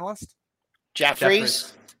 Who was the analyst?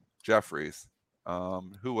 Jeffries.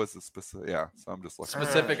 Who was the specific? Yeah, so I'm just looking.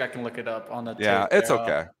 Specific, I can look it up on the. Yeah, it's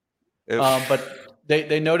okay. But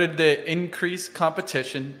they noted the increased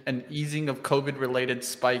competition and easing of COVID-related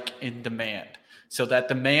spike in demand. So that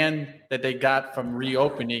demand that they got from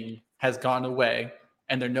reopening has gone away,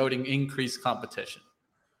 and they're noting increased competition.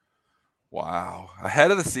 Wow. Ahead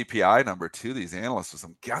of the CPI number too, these analysts with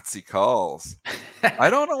some gutsy calls. I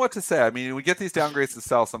don't know what to say. I mean, we get these downgrades to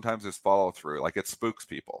sell. Sometimes there's follow through. Like, it spooks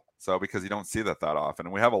people. So because you don't see that often.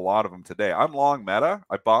 And we have a lot of them today. I'm long Meta.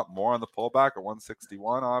 I bought more on the pullback at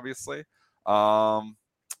 161, obviously.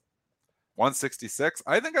 166.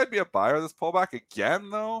 I think I'd be a buyer of this pullback again,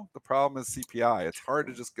 though. The problem is CPI. It's hard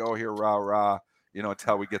to just go here rah,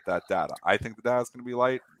 until we get that data. I think the data is going to be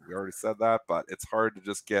light. We already said that, but it's hard to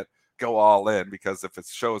just go all in, because if it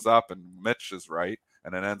shows up and Mitch is right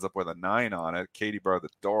and it ends up with a 9 on it, Katie bar the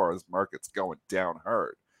door, this market's going down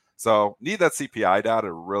hard. So need that CPI data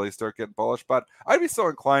to really start getting bullish, but I'd be so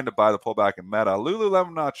inclined to buy the pullback in Meta. Lululemon,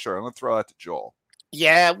 I'm not sure. I'm going to throw that to Joel.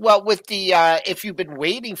 Yeah, well, with the if you've been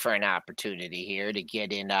waiting for an opportunity here to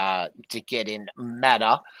get in Meta,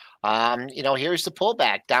 here's the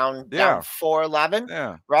pullback down 411.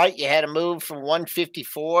 Yeah. Right. You had a move from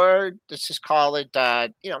 154. Let's just call it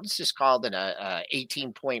an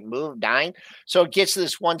 18-point move, 9. So it gets to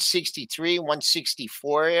this 163,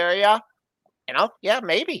 164 area.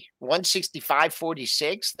 Maybe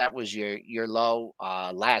 165.46. That was your low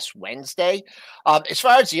last Wednesday. As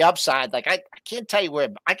far as the upside, I can't tell you where.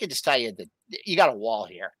 I can just tell you that you got a wall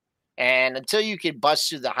here, and until you can bust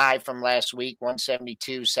through the high from last week,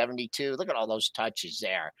 172.72. Look at all those touches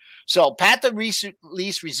there. So path of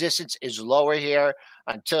least resistance is lower here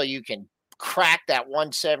until you can crack that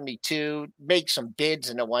 172, make some bids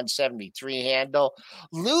in the 173 handle.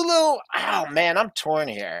 Lulu, oh man, I'm torn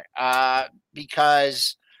here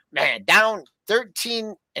because, man, down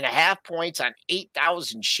 13.5 points on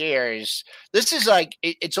 8,000 shares. This is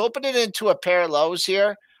it's opening into a pair of lows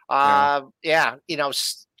here.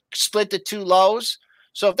 Split the two lows.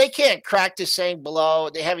 So if they can't crack the same below,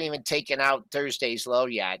 they haven't even taken out Thursday's low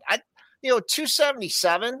yet.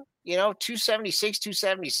 277. 276,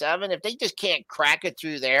 277. If they just can't crack it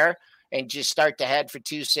through there and just start to head for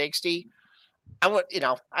 260, I would,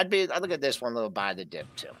 I'd look at this one little buy the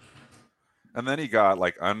dip too. And then he got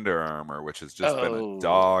Under Armour, which has just been a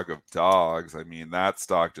dog of dogs. I mean, that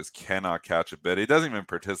stock just cannot catch a bid. He doesn't even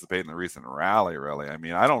participate in the recent rally, really. I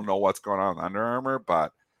mean, I don't know what's going on with Under Armour,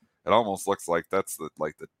 but it almost looks like that's the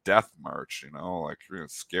death march,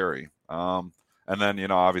 scary. And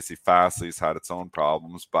then, obviously Fastly's had its own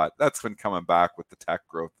problems, but that's been coming back with the tech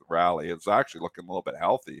growth rally. It's actually looking a little bit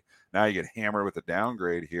healthy. Now you get hammered with a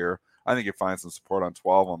downgrade here. I think you find some support on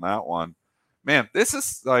 12 on that one. Man, this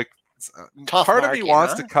is tough part market, of me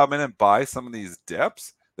wants to come in and buy some of these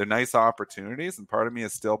dips. They're nice opportunities, and part of me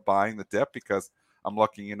is still buying the dip because I'm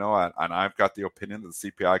looking, and I've got the opinion that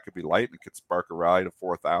the CPI could be light and it could spark a rally to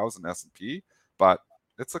 4,000 S&P, but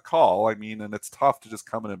it's a call. I mean, and it's tough to just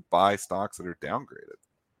come in and buy stocks that are downgraded.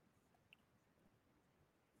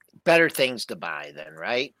 Better things to buy then,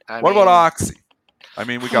 right? What about Oxy? I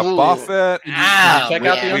mean, we got Buffett. Did you check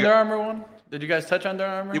out the Under Armour one? Did you guys touch Under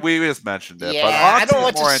Armour? We just mentioned it. Yeah, but I don't know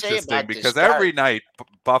Oxy what is to more say about interesting this because start. every night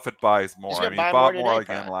Buffett buys more. He's I gonna mean, buy he bought more more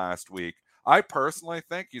today, again Pat. last week. I personally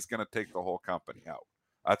think he's going to take the whole company out.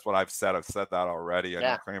 That's what I've said. I've said that already. I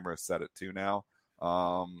know Kramer has said it too now.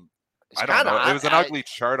 I don't know. It was an ugly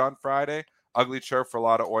chart on Friday. Ugly chart for a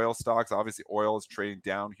lot of oil stocks. Obviously, oil is trading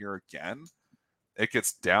down here again. It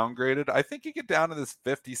gets downgraded. I think you get down to this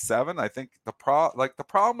 57. I think the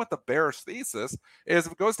problem with the bearish thesis is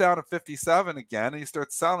if it goes down to 57 again and you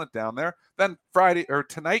start selling it down there, then Friday or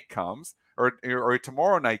tonight comes or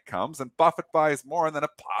tomorrow night comes and Buffett buys more, and then it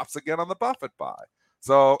pops again on the Buffett buy.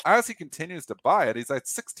 So as he continues to buy it, he's at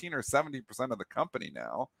 16 or 70% of the company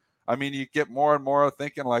now. I mean, you get more and more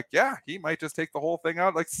thinking like, yeah, he might just take the whole thing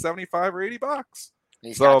out like 75 or 80 bucks.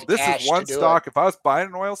 So this is one stock. If I was buying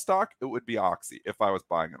an oil stock, it would be Oxy if I was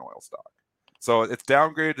buying an oil stock. So it's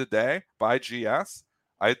downgraded today by GS.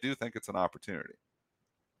 I do think it's an opportunity.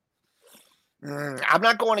 I'm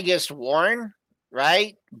not going against Warren,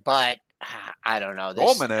 right? But I don't know.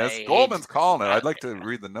 Goldman's calling it. I'd like to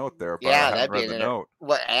read the note there, but I haven't read the note.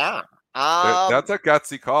 Yeah. That's a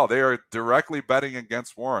gutsy call. They are directly betting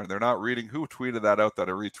against Warren. They're not reading who tweeted that out that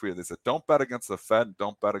I retweeted. They said, don't bet against the Fed and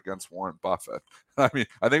don't bet against Warren Buffett. I mean,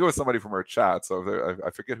 I think it was somebody from our chat, so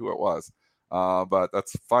I forget who it was. But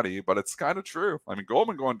that's funny, but it's kind of true. I mean,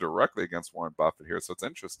 Goldman going directly against Warren Buffett here, so it's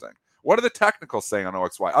interesting. What are the technicals saying on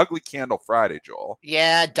OXY? Ugly candle Friday, Joel.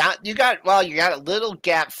 Yeah, you got a little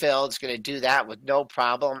gap fill. It's going to do that with no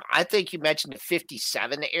problem. I think you mentioned the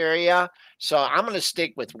 57 area, so I'm going to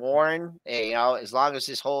stick with Warren. As long as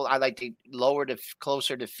this whole, I like to lower to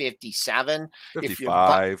closer to 57.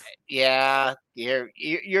 55. You're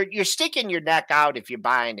sticking your neck out if you're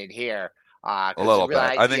buying it here. A little bit.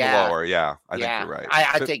 I think lower. Yeah, I think you're right.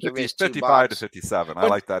 I think you risk 55 to 57. I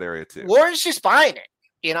like that area too. Warren's just buying it.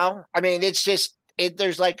 I mean, it's just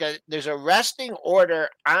there's a resting order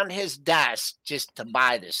on his desk just to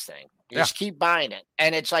buy this thing. Just keep buying it,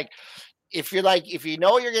 and it's like if you're going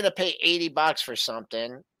to pay $80 for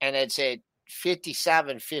something and it's at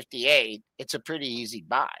 57, 58, it's a pretty easy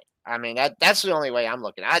buy. I mean, that's the only way I'm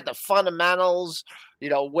looking at it. The fundamentals,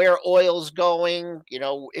 where oil's going,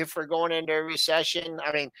 if we're going into a recession.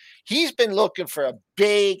 I mean, he's been looking for a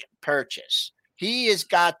big purchase. He has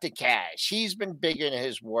got the cash. He's been bigger than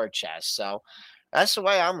his war chest. So that's the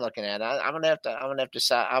way I'm looking at it. I'm gonna have to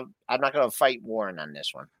say I'm not gonna fight Warren on this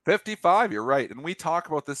one. 55, you're right. And we talk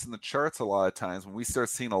about this in the charts a lot of times. When we start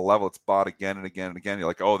seeing a level it's bought again and again and again, you're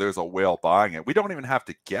like, oh, there's a whale buying it. We don't even have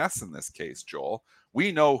to guess in this case, Joel.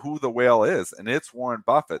 We know who the whale is, and it's Warren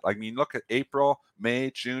Buffett. I mean, look at April, May,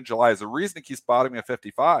 June, July. The reason it keeps bottoming at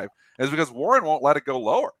 55 is because Warren won't let it go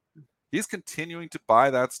lower. He's continuing to buy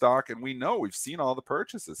that stock, and we've seen all the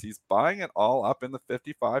purchases. He's buying it all up in the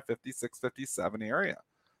 55, 56, 57 area.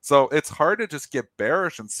 So it's hard to just get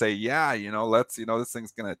bearish and say, this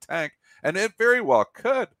thing's going to tank. And it very well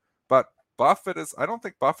could, but I don't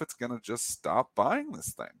think Buffett's going to just stop buying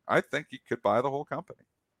this thing. I think he could buy the whole company.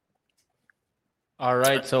 All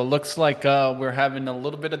right, so it looks like we're having a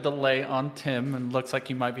little bit of delay on Tim, and looks like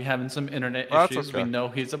he might be having some internet issues. Okay. We know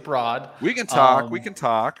he's abroad. We can talk. We can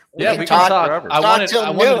talk. Yeah, we can talk. Forever. I want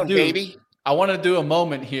to do a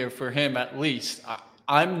moment here for him at least.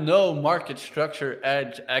 I'm no market structure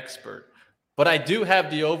edge expert, but I do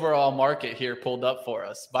have the overall market here pulled up for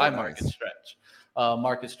us by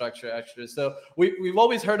Market Structure Extra. So we've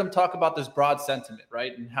always heard him talk about this broad sentiment,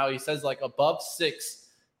 right? And how he says like above 6.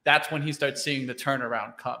 That's when he starts seeing the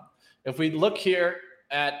turnaround come. If we look here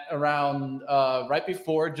at around right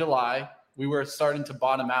before July, we were starting to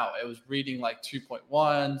bottom out. It was reading like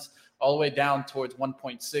 2.1s all the way down towards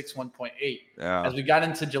 1.6, 1.8. Yeah. As we got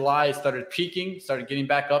into July, it started peaking, started getting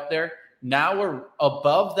back up there. Now we're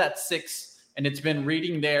above that 6, and it's been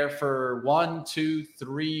reading there for 1, 2,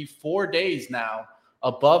 3, 4 days now,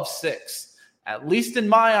 above 6. At least in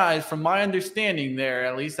my eyes, from my understanding there,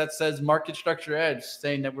 at least that says Market Structure Edge,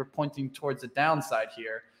 saying that we're pointing towards the downside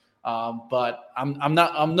here. But I'm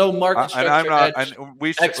no market structure edge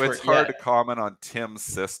expert. It's hard to comment on Tim's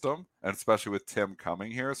system, and especially with Tim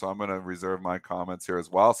coming here. So I'm going to reserve my comments here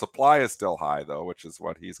as well. Supply is still high though, which is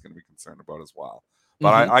what he's going to be concerned about as well.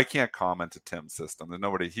 But I can't comment to Tim's system.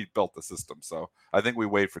 There's he built the system. So I think we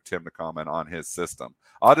wait for Tim to comment on his system.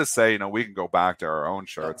 I'll just say, we can go back to our own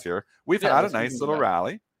charts here. We've had a nice little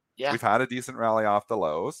rally. Yeah. We've had a decent rally off the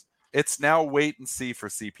lows. It's now wait and see for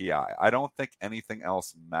CPI. I don't think anything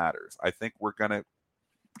else matters. I think we're going to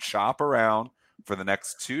chop around for the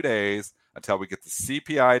next 2 days until we get the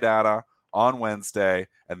CPI data on Wednesday,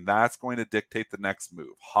 and that's going to dictate the next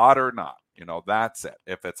move, hot or not. That's it.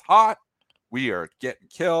 If it's hot, we are getting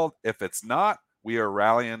killed. If it's not, we are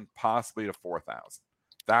rallying possibly to 4,000.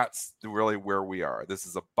 That's really where we are. This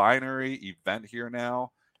is a binary event here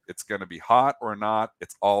now. It's going to be hot or not.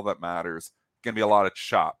 It's all that matters. Going to be a lot of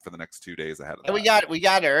chop for the next 2 days ahead of that. And we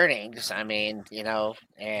got earnings. I mean,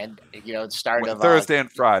 start of Thursday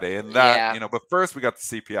and Friday, and that But first we got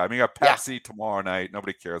the CPI. I mean, we got Pepsi tomorrow night.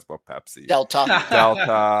 Nobody cares about Pepsi.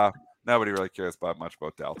 Delta. Nobody really cares much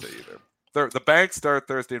about Delta either. The banks start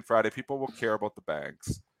Thursday and Friday. People will care about the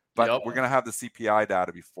banks, but we're going to have the CPI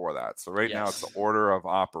data before that. So now it's the order of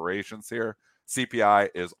operations here. CPI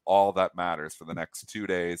is all that matters for the next 2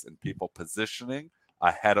 days and people positioning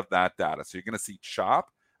ahead of that data. So you're going to see chop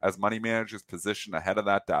as money managers position ahead of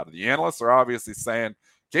that data. The analysts are obviously saying,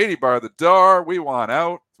 Katie, bar the door, we want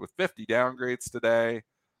out with 50 downgrades today.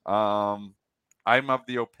 I'm of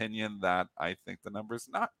the opinion that I think the number's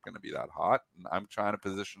not going to be that hot. And I'm trying to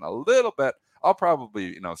position a little bit. I'll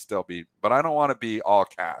probably, still be, but I don't want to be all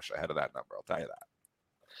cash ahead of that number. I'll tell you that.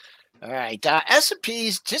 All right.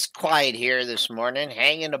 S&P's just quiet here this morning,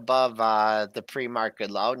 hanging above the pre-market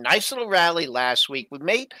low. Nice little rally last week.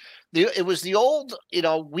 It was the old,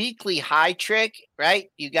 weekly high trick, right?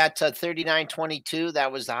 You got to 39.22.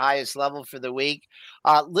 That was the highest level for the week.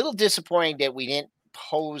 Little disappointing that we didn't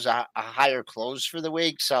pose a higher close for the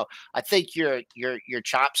week. So I think your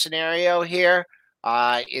chop scenario here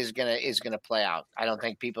is gonna play out. I don't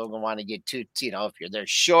think people are gonna want to get too, if they're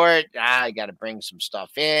short, I got to bring some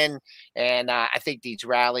stuff in. And I think these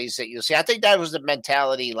rallies that you'll see, I think that was the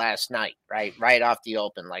mentality last night, right off the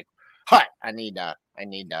open. Like, I need to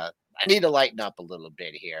lighten up a little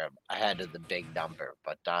bit here ahead of the big number.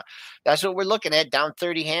 But that's what we're looking at. Down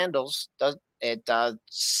 30 handles at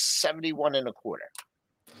 71 1/4.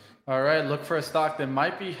 All right, look for a stock that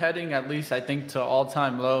might be heading at least, I think, to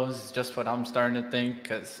all-time lows. Just what I'm starting to think,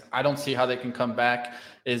 because I don't see how they can come back.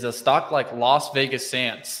 Is a stock like Las Vegas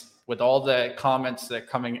Sands, with all the comments that are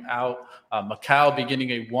coming out, Macau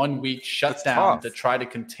beginning a 1-week shutdown to try to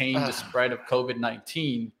contain the spread of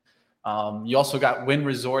COVID-19. You also got Wynn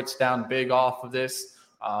Resorts down big off of this.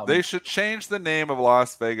 They should change the name of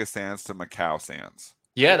Las Vegas Sands to Macau Sands.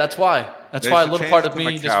 Yeah, that's why. That's why a little part of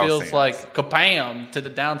me just feels Sands. Like kabam to the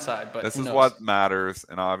downside. But this is what matters,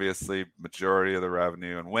 and obviously majority of the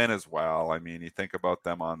revenue and Wynn as well. I mean, you think about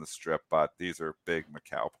them on the strip, but these are big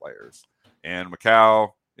Macau players. And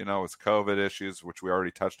Macau, it's COVID issues, which we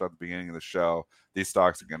already touched on at the beginning of the show. These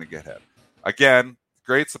stocks are going to get hit. Again,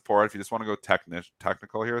 great support. If you just want to go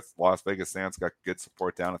technical here, Las Vegas Sands got good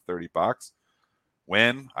support down at $30.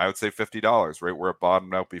 Win, I would say $50, right where it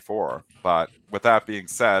bottomed out before. But with that being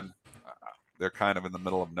said, they're kind of in the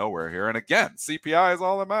middle of nowhere here. And again, CPI is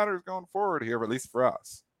all that matters going forward here, at least for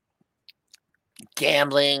us.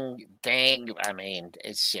 Gambling thing, I mean,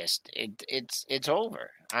 it's just it's over.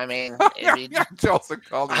 I mean,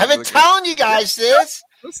 I've been telling you guys this.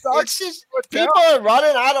 It's just people are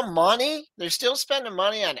running out of money. They're still spending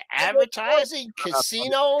money on advertising, casinos.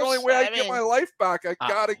 The only way I get my life back, I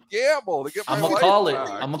gotta gamble to get my life back.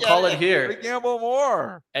 I'm gonna call it here. I gamble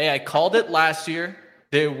more. Hey, I called it last year.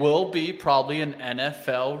 There will be probably an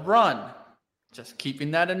NFL run. Just keeping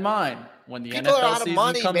that in mind when the people NFL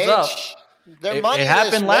season comes up. It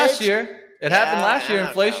happened last year. It happened last year.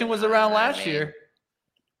 Inflation was around last year.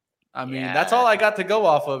 I mean, that's all I got to go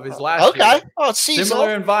off of is last year. Okay. Oh,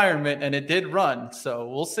 similar environment, and it did run. So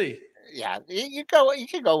we'll see. Yeah, you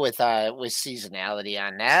can go with seasonality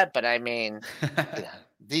on that, but I mean,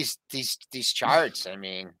 these charts. I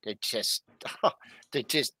mean, they're just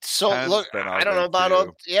so. Look, I don't know about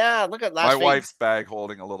all. Yeah, look at last. My wife's bag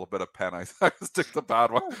holding a little bit of pen. I stick the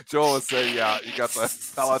bad one. Joel was saying, "Yeah, you got the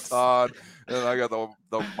Peloton, and I got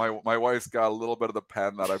my wife's got a little bit of the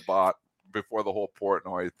pen that I bought before the whole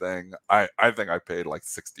Portnoy thing. I think I paid like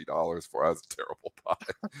 $60 for it. It was a terrible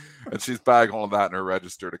buy. And she's bag holding that in her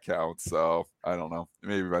registered account. So I don't know.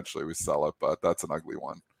 Maybe eventually we sell it, but that's an ugly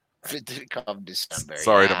one. Come December.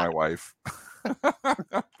 Sorry to my wife.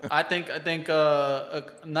 I think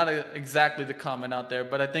not exactly the comment out there,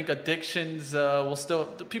 but I think addictions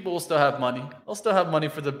people will still have money. They'll still have money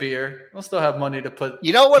for the beer. They'll still have money to put.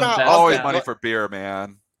 You know what? Always money for beer,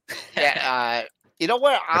 man. Yeah. You know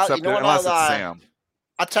what? Sam.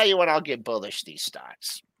 I'll tell you when I'll get bullish these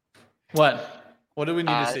stocks. What do we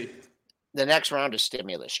need to see? The next round of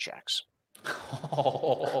stimulus checks.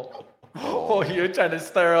 Oh, you're trying to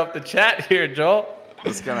stir up the chat here, Joel.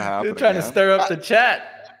 What's gonna happen? You're trying to stir up the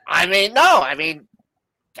chat. I mean,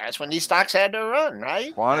 that's when these stocks had to run,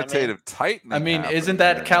 right? Quantitative tightening. I mean, isn't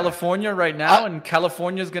that California right now? And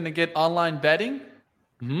California's going to get online betting?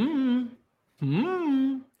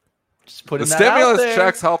 Just putting the that out there. Stimulus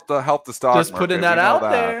checks help the stock market. Just putting that out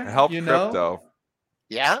there. It helps crypto.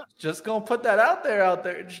 Yeah. Just going to put that out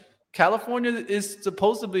there. California is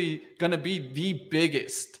supposedly going to be the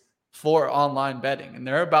biggest for online betting, and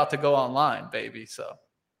they're about to go online, baby. So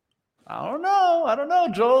I don't know,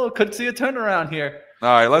 Joel. Could see a turnaround here. All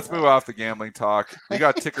right, let's move off the gambling talk. We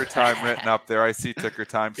got ticker time written up there. I see ticker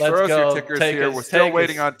time. Let's Throw us go. your tickers here. We're still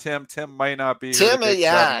waiting on Tim. Tim might not be here. Tim,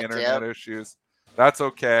 Internet issues. That's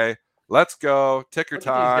okay. Let's go. Ticker Look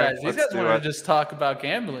at time. these guys want to just talk about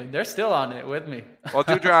gambling. They're still on it with me. Well,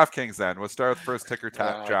 do DraftKings then. We'll start with first ticker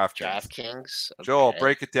DraftKings. DraftKings. Okay. Joel,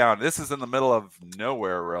 break it down. This is in the middle of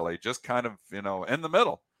nowhere, really. Just kind of, in the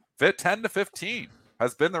middle. 10 to 15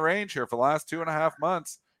 has been the range here for the last 2.5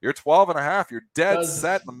 months. You're 12.5. You're dead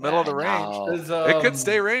set in the middle of the range. It could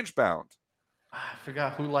stay range bound. I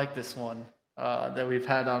forgot who liked this one that we've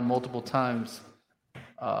had on multiple times.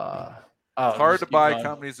 It's hard to buy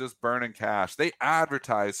companies just burning cash. They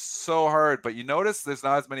advertise so hard, but you notice there's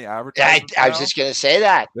not as many advertisements. I was just going to say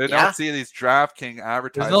that. They don't see these DraftKings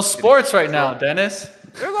advertisements. There's no sports right now, Dennis.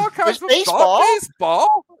 There's all kinds of baseball.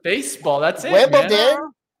 Baseball, that's it.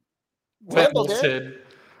 Wimbledon.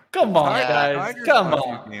 Come on, guys. Come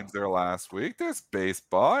on. A few games there last week. There's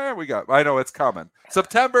baseball. Yeah, I know it's coming.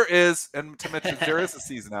 September is, and to mention, there is a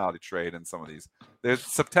seasonality trade in some of these.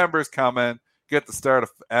 September's coming. Get the start of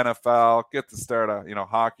NFL. Get the start of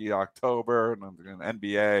hockey, October, and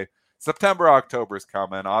NBA. September, October is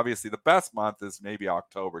coming. Obviously, the best month is maybe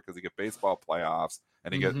October because you get baseball playoffs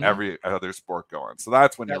and you get every other sport going. So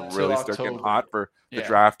that's when you really start getting hot for the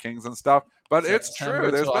DraftKings and stuff. But it's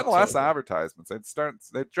true. There's been less advertisements.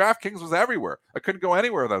 The DraftKings was everywhere. I couldn't go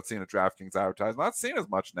anywhere without seeing a DraftKings advertisement. Not seeing as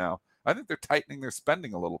much now. I think they're tightening their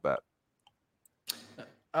spending a little bit.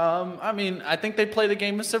 I think they play the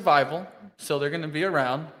game of survival, so they're going to be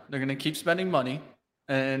around. They're going to keep spending money,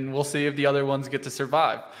 and we'll see if the other ones get to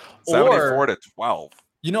survive. 74 to 12.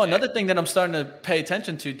 Another thing that I'm starting to pay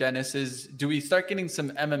attention to, Dennis, is do we start getting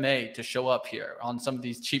some MMA to show up here on some of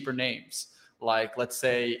these cheaper names? Like, let's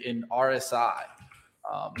say in RSI,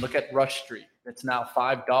 look at Rush Street. It's now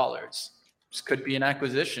 $5. This could be an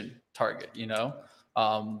acquisition target,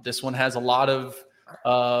 This one has a lot of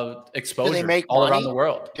exposure around the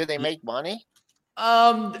world. Do they make money?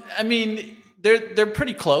 They're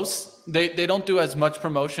pretty close. They don't do as much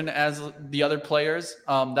promotion as the other players.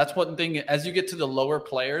 That's one thing. As you get to the lower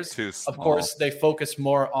players, of course, they focus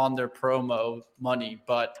more on their promo money.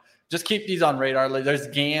 But just keep these on radar. Like, there's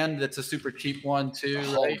GAN. That's a super cheap one too.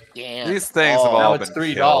 Right? These things have all been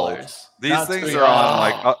 $3. These things are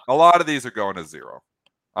on a lot of these are going to zero.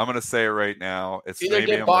 I'm going to say it right now. It's either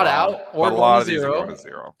get bought out or a lot of these are going to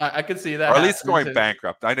zero. I could see that. Or at least going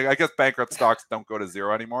bankrupt. I guess bankrupt stocks don't go to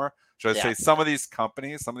zero anymore. Should I say some of these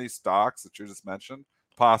companies, some of these stocks that you just mentioned,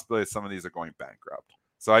 possibly some of these are going bankrupt.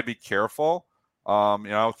 So I'd be careful.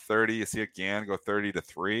 30, you see a GAN go 30 to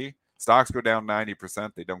 3. Stocks go down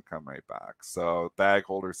 90%. They don't come right back. So bag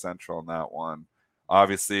holder central on that one.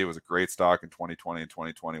 Obviously, it was a great stock in 2020 and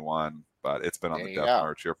 2021, but it's been on the death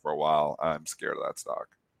march here for a while. I'm scared of that stock.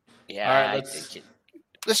 Yeah, all right,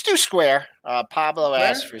 let's do Square. Pablo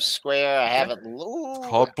asked for Square. I haven't. It's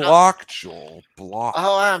called Block, Joel. Block.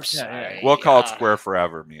 Oh, I'm sorry. We'll call it Square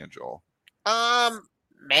forever, me and Joel.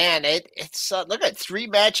 Man, it's look at 3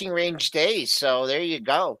 matching range days. So there you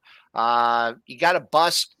go. You got a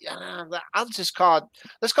bust. Let's call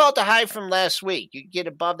it the high from last week. You get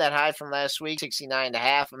above that high from last week,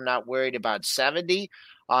 69.5. I'm not worried about 70.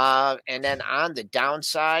 And then on the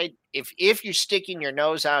downside, if you're sticking your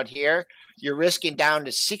nose out here, you're risking down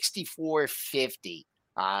to 64.50.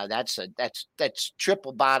 That's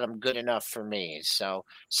triple bottom good enough for me. So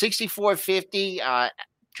 64.50,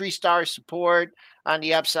 3-star support on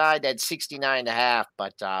the upside. That's 69.5,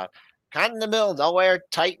 but kind of in the middle, nowhere,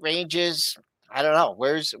 tight ranges. I don't know.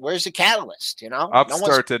 Where's the catalyst?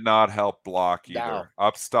 Upstart did not help Block either. No.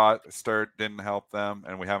 Upstart didn't help them,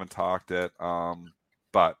 and we haven't talked it.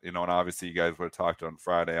 But and obviously you guys would have talked on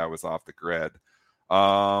Friday. I was off the grid.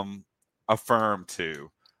 Affirm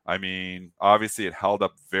too. Obviously it held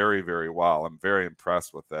up very, very well. I'm very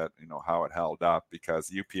impressed with it. How it held up because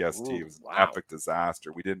UPST was an epic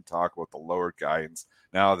disaster. We didn't talk about the lower guidance.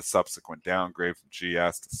 Now the subsequent downgrade from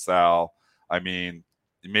GS to sell.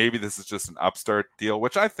 Maybe this is just an Upstart deal,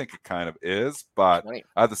 which I think it kind of is. But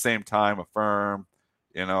at the same time, Affirm,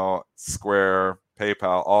 Square,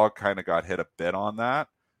 PayPal all kind of got hit a bit on that.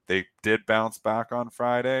 They did bounce back on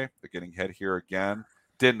Friday. They're getting hit here again.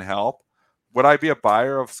 Didn't help. Would I be a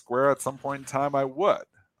buyer of Square at some point in time? I would.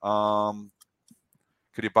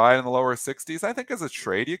 Could you buy it in the lower 60s? I think as a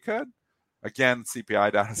trade you could. Again,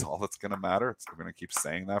 CPI data is all that's going to matter. We're going to keep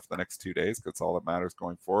saying that for the next 2 days because it's all that matters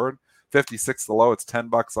going forward. 56 the low. It's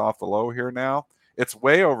 $10 off the low here now. It's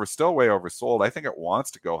still way oversold. I think it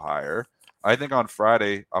wants to go higher. I think on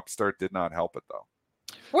Friday, Upstart did not help it, though.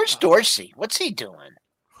 Where's Dorsey? What's he doing?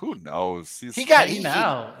 Who knows? He's in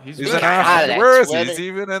Africa. Where is he? He's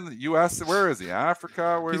even in the U.S. Where is he?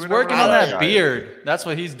 Africa? He's working on that beard. That's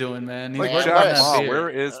what he's doing, man. He's working on that beard. Where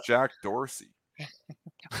is Jack Dorsey?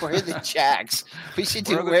 Where are the Jacks? We should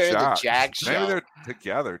do Where are the Jacks show. Maybe they're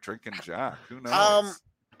together drinking Jack. Who knows?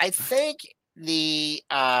 I think the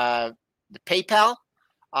PayPal.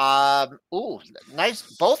 Nice.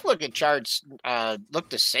 Both looking charts look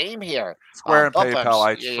the same here. Square and Bump PayPal, ups.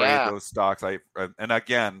 I trade those stocks. And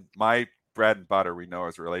again, my bread and butter we know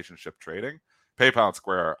is relationship trading. PayPal and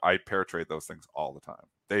Square, I pair trade those things all the time.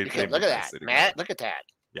 They look at that, Matt. Look at that.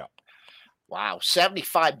 Yeah. Wow,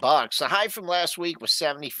 $75. The high from last week was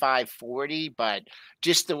 75.40, but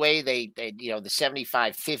just the way they the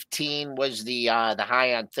 75.15 was the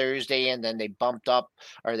high on Thursday, and then they bumped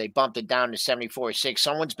it down to 74.6.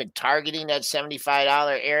 Someone's been targeting that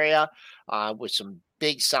 $75 area with some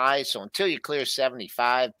big size. So until you clear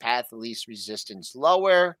 75, path of least resistance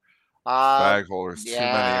lower. Bag holders, too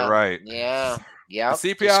many. You're right. Yeah. The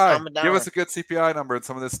CPI. Give us a good CPI number, and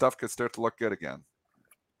some of this stuff could start to look good again.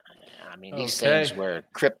 I mean, these things were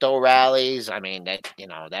crypto rallies. I mean,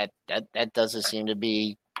 that doesn't seem to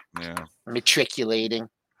be matriculating.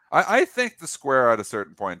 I think the Square at a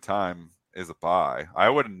certain point in time is a buy. I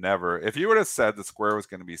would never, if you would have said the Square was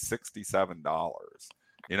going to be $67,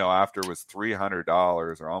 after it was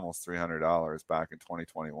 $300 or almost $300 back in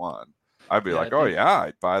 2021, I'd be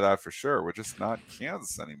I'd buy that for sure. We're just not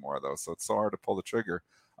Kansas anymore, though, so it's so hard to pull the trigger.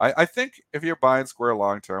 I think if you're buying Square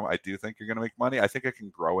long term, I do think you're going to make money. I think it can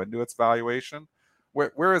grow into its valuation.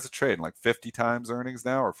 Where is it trading? Like 50 times earnings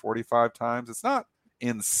now or 45 times? It's not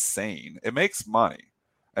insane. It makes money.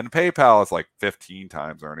 And PayPal is like 15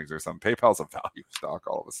 times earnings or something. PayPal's a value stock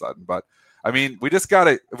all of a sudden. But, I mean, we just got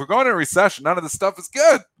to – if we're going into a recession, none of this stuff is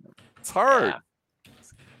good. It's hard. Yeah.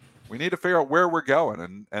 We need to figure out where we're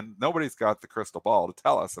going, and nobody's got the crystal ball to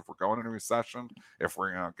tell us if we're going into a recession, if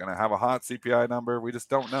we're going to have a hot CPI number. We just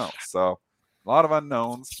don't know. So a lot of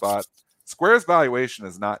unknowns, but Square's valuation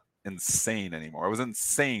is not insane anymore. It was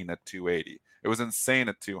insane at 280. It was insane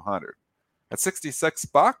at 200. At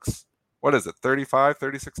 $66, what is it, 35,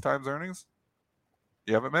 36 times earnings?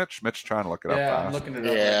 Do you have it, Mitch? Mitch trying to look it up fast. I'm looking it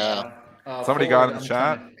up. Yeah. Somebody got in the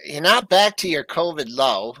chat. You're not back to your COVID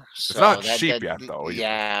low. So it's not cheap yet, though.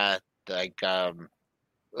 Yeah,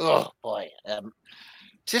 oh boy,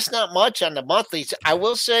 just not much on the monthlies. I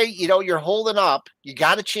will say, you're holding up. You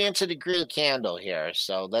got a chance at a green candle here,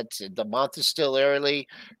 so the month is still early.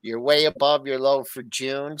 You're way above your low for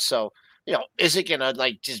June, so is it gonna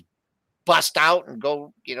just bust out and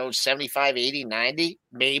go 75, 80, 90?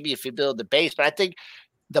 Maybe if you build the base, but I think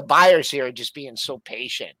the buyers here are just being so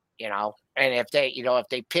patient. And if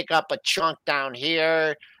they pick up a chunk down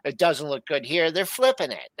here, it doesn't look good here, they're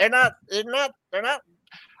flipping it. They're not.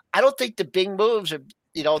 I don't think the big moves are,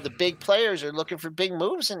 the big players are looking for big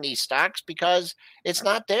moves in these stocks because it's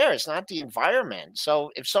not there. It's not the environment.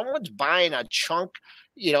 So if someone's buying a chunk,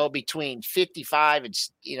 between 55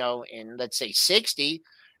 and let's say 60,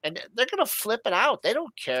 and they're going to flip it out. They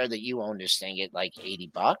don't care that you own this thing at like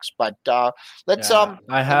 $80, but let's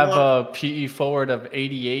I have a PE forward of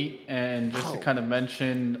 88, and just to kind of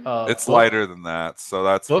mention it's lighter than that, so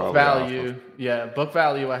that's book value. Book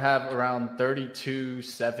value I have around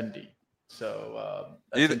 32.70. So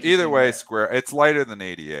either way, Square, it's lighter than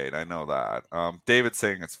 88. I know that. David's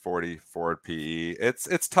saying it's 40 forward PE.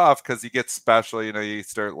 It's tough because you get special. You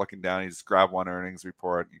start looking down. You just grab one earnings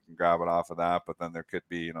report. You can grab it off of that, but then there could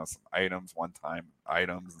be some items, one-time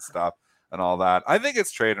items and stuff, and all that. I think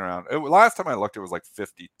it's trading around. Last time I looked, it was like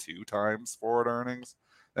 52 times forward earnings,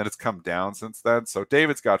 and it's come down since then. So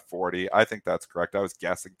David's got 40. I think that's correct. I was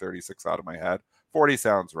guessing 36 out of my head. 40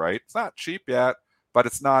 sounds right. It's not cheap yet, but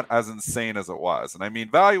it's not as insane as it was. And I mean,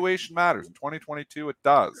 valuation matters. In 2022, it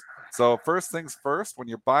does. So first things first, when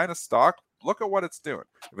you're buying a stock, look at what it's doing.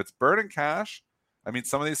 If it's burning cash, I mean,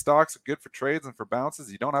 some of these stocks are good for trades and for bounces.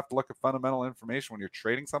 You don't have to look at fundamental information when you're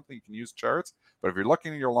trading something. You can use charts. But if you're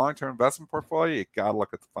looking at your long-term investment portfolio, you got to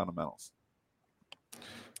look at the fundamentals.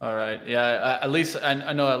 All right. Yeah, at least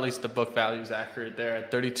I know at least the book value is accurate there at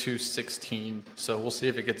 32.16. So we'll see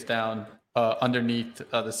if it gets down underneath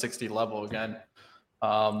the 60 level again.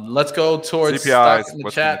 Let's go towards CPI stock in the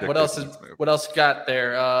chat. What else got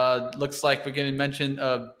there? Looks like we're getting mention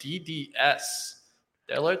of DDS.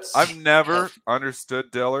 Dillard's. I've never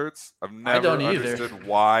understood Dillard's. I've never understood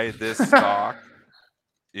why this stock,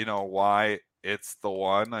 why it's the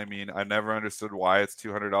one. I mean, I never understood why it's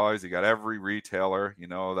 $200. You got every retailer,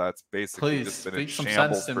 that's basically just been in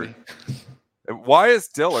shambles. Why is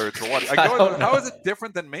Dillard's or what? How is it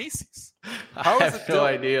different than Macy's? How is it no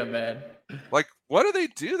idea, man. Like, what do they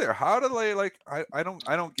do there? How do they I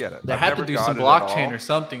don't get it. They have to do some blockchain or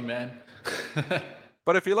something, man.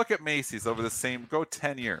 But if you look at Macy's over go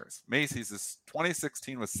 10 years, Macy's is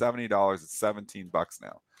 2016 was $70. It's $17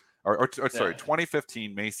 now. sorry,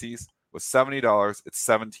 2015 Macy's was $70. It's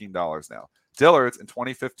 $17 now. Dillard's in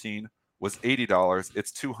 2015 was $80.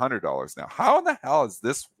 It's $200 now. How in the hell is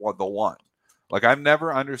this the one? Like, I've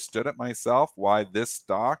never understood it myself, why this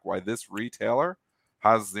stock, why this retailer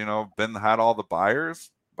has, had all the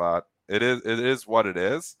buyers, but it is what it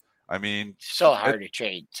is. I mean, so hard to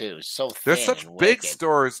trade too. So thin. There's such big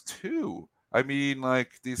stores too. I mean,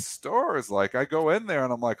 like, these stores, like, I go in there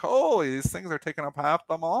and I'm like, holy, these things are taking up half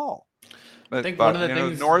the mall. I think but one of the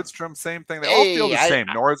things, Nordstrom, same thing. They all feel the same.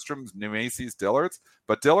 Nordstrom's, New Macy's, Dillard's,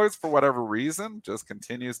 but Dillard's, for whatever reason, just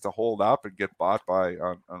continues to hold up and get bought by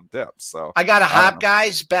on dips. So I got to hop,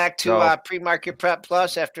 guys, back to Pre-Market Prep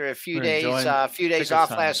Plus after a few days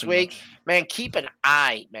off last week. Man, keep an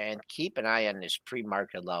eye on this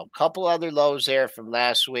pre-market low. Couple other lows there from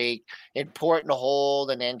last week. Important to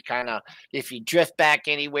hold, and then kind of if you drift back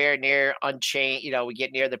anywhere near unchanged, we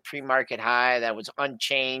get near the pre-market high that was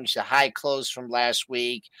unchanged. The high close from last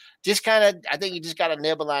week. I think you just got to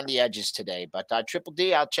nibble on the edges today. But Triple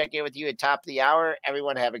D, I'll check in with you at top of the hour.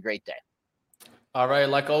 Everyone have a great day. All right,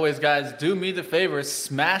 like always, guys, do me the favor,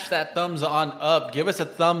 smash that thumbs on up. Give us a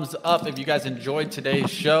thumbs up if you guys enjoyed today's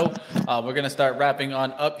show. We're gonna start wrapping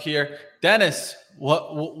on up here. Dennis,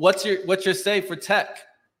 what's your say for tech?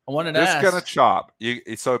 I wanted to ask. It's gonna chop.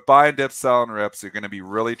 So buy and dip, sell and rips. You're gonna be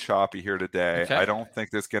really choppy here today. Okay. I don't think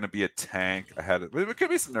there's gonna be a tank ahead of. There could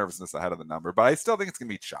be some nervousness ahead of the number, but I still think it's gonna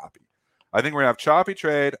be choppy. I think we're gonna have choppy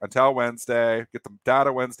trade until Wednesday. Get the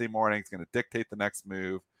data Wednesday morning. It's gonna dictate the next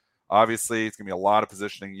move. Obviously, it's going to be a lot of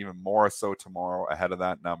positioning, even more so tomorrow ahead of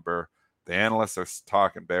that number. The analysts are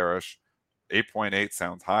talking bearish. 8.8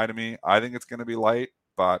 sounds high to me. I think it's going to be light,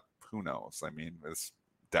 but who knows? I mean, this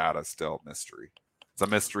data still a mystery. It's a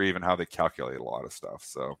mystery even how they calculate a lot of stuff.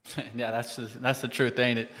 So yeah, that's the truth,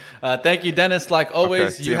 ain't it? Thank you, Dennis. Like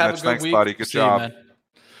always, you have a good week. Buddy. Good job. You,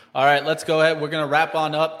 all right, let's go ahead. We're going to wrap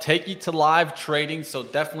on up, take you to live trading. So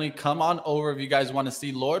definitely come on over if you guys want to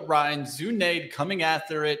see Lord Ryan, Zunaid coming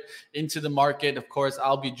after it into the market. Of course,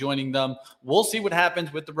 I'll be joining them. We'll see what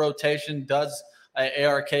happens with the rotation. Does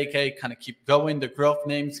ARKK kind of keep going? The growth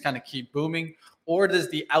names kind of keep booming? Or does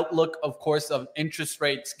the outlook, of course, of interest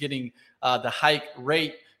rates getting the hike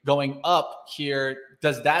rate going up here,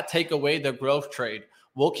 does that take away the growth trade?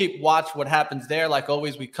 We'll keep watch what happens there. Like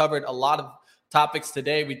always, we covered a lot of topics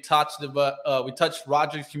today. We touched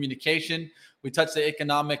Rogers communication. We touched the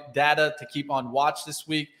economic data to keep on watch this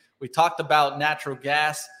week. We talked about natural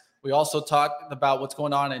gas. We also talked about what's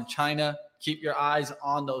going on in China. Keep your eyes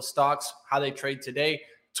on those stocks, how they trade today.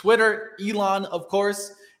 Twitter, Elon, of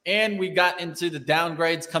course. And we got into the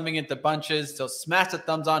downgrades coming into bunches. So smash the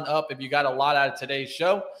thumbs on up if you got a lot out of today's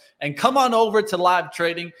show. And come on over to live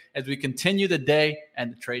trading as we continue the day and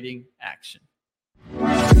the trading action.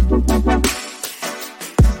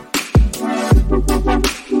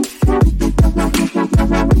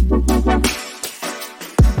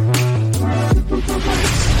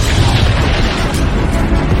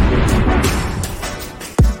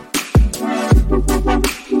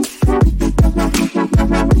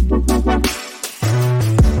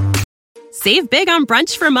 Save big on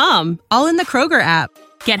brunch for mom, all in the Kroger app.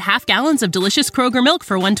 Get half gallons of delicious Kroger milk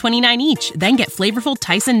for $1.29 each. Then get flavorful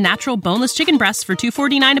Tyson natural boneless chicken breasts for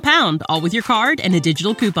 $2.49 a pound, all with your card and a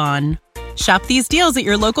digital coupon. Shop these deals at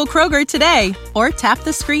your local Kroger today, or tap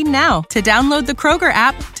the screen now to download the Kroger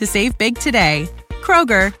app to save big today.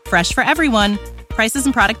 Kroger, fresh for everyone. Prices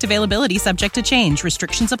and product availability subject to change.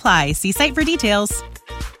 Restrictions apply. See site for details.